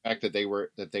 as does the fact that they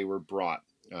were brought.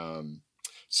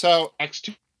 So Acts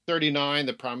 2:39,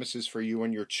 the promises for you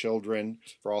and your children,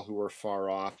 for all who are far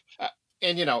off.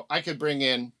 And I could bring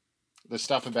in the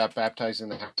stuff about baptizing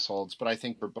the households, but I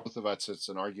think for both of us, it's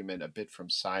an argument a bit from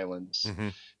silence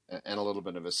and a little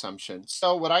bit of assumption.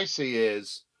 So what I see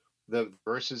is the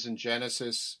verses in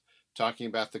Genesis talking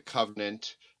about the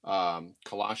covenant,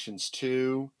 Colossians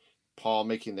 2, Paul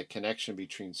making the connection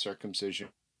between circumcision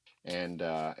and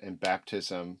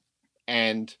baptism,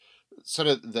 and sort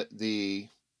of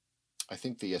I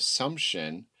think the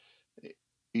assumption,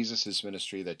 Jesus'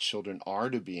 ministry, that children are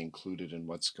to be included in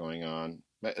what's going on.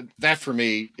 That for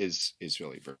me is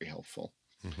really very helpful.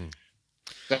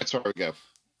 That's where we go.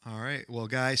 All right. Well,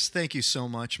 guys, thank you so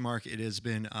much, Mark. It has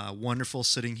been wonderful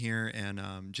sitting here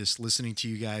and just listening to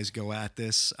you guys go at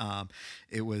this.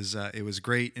 It was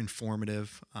great,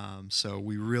 informative. So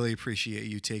we really appreciate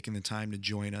you taking the time to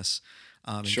join us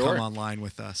and come online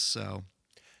with us. So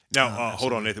now,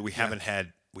 hold on, Nathan. We haven't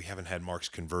had Mark's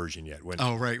conversion yet. When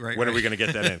are we right. going to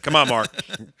get that in? Come on, Mark.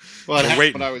 Well, it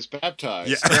happened when I was baptized.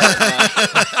 Yeah.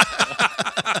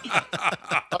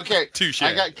 Okay. Touche.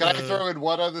 Can I throw in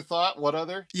one other thought? What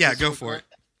other? Yeah, go for it.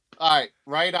 All right.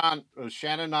 Right on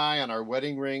Shannon and I, on our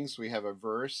wedding rings, we have a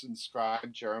verse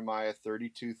inscribed, Jeremiah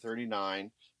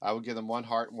 32:39. "I will give them one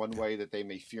heart and one way, that they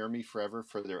may fear me forever,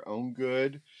 for their own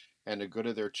good and the good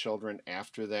of their children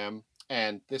after them."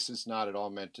 And this is not at all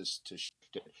meant to shift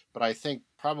it, but I think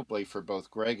probably for both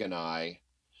Greg and I,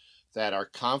 that our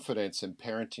confidence in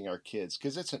parenting our kids,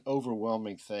 because it's an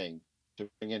overwhelming thing to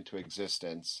bring into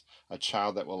existence a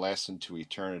child that will last into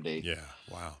eternity. Yeah,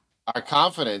 wow. Our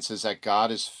confidence is that God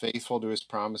is faithful to his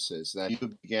promises, that he who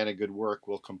began a good work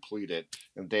will complete it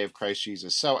in the day of Christ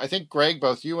Jesus. So I think, Greg,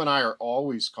 both you and I are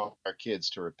always calling our kids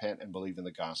to repent and believe in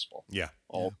the gospel. Yeah.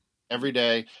 Every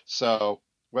day. So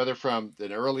whether from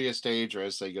the earliest age or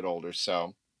as they get older.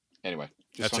 So anyway,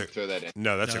 Just want to throw that in.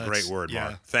 No, that's a great word,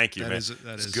 Mark. Thank you, man.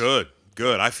 That is good.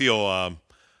 Good. I feel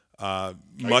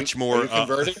much more. Are you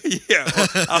converted? Yeah. Well,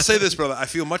 I'll say this, brother. I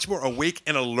feel much more awake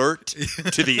and alert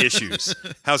to the issues.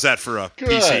 How's that for a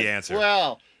PC answer?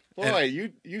 Well, boy,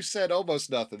 you said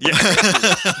almost nothing. Yeah.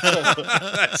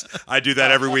 I do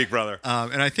that every week, brother.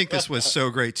 And I think this was so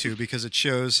great too because it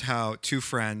shows how two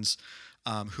friends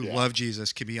who love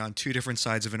Jesus can be on two different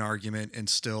sides of an argument and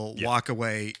still walk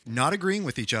away not agreeing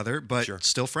with each other, but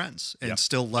still friends and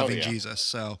still loving Jesus.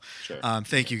 So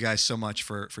thank you guys so much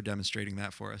for demonstrating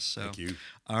that for us. So, thank you.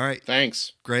 All right.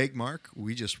 Thanks. Greg, Mark,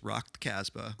 we just rocked the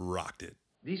Casbah. Rocked it.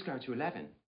 These go to 11.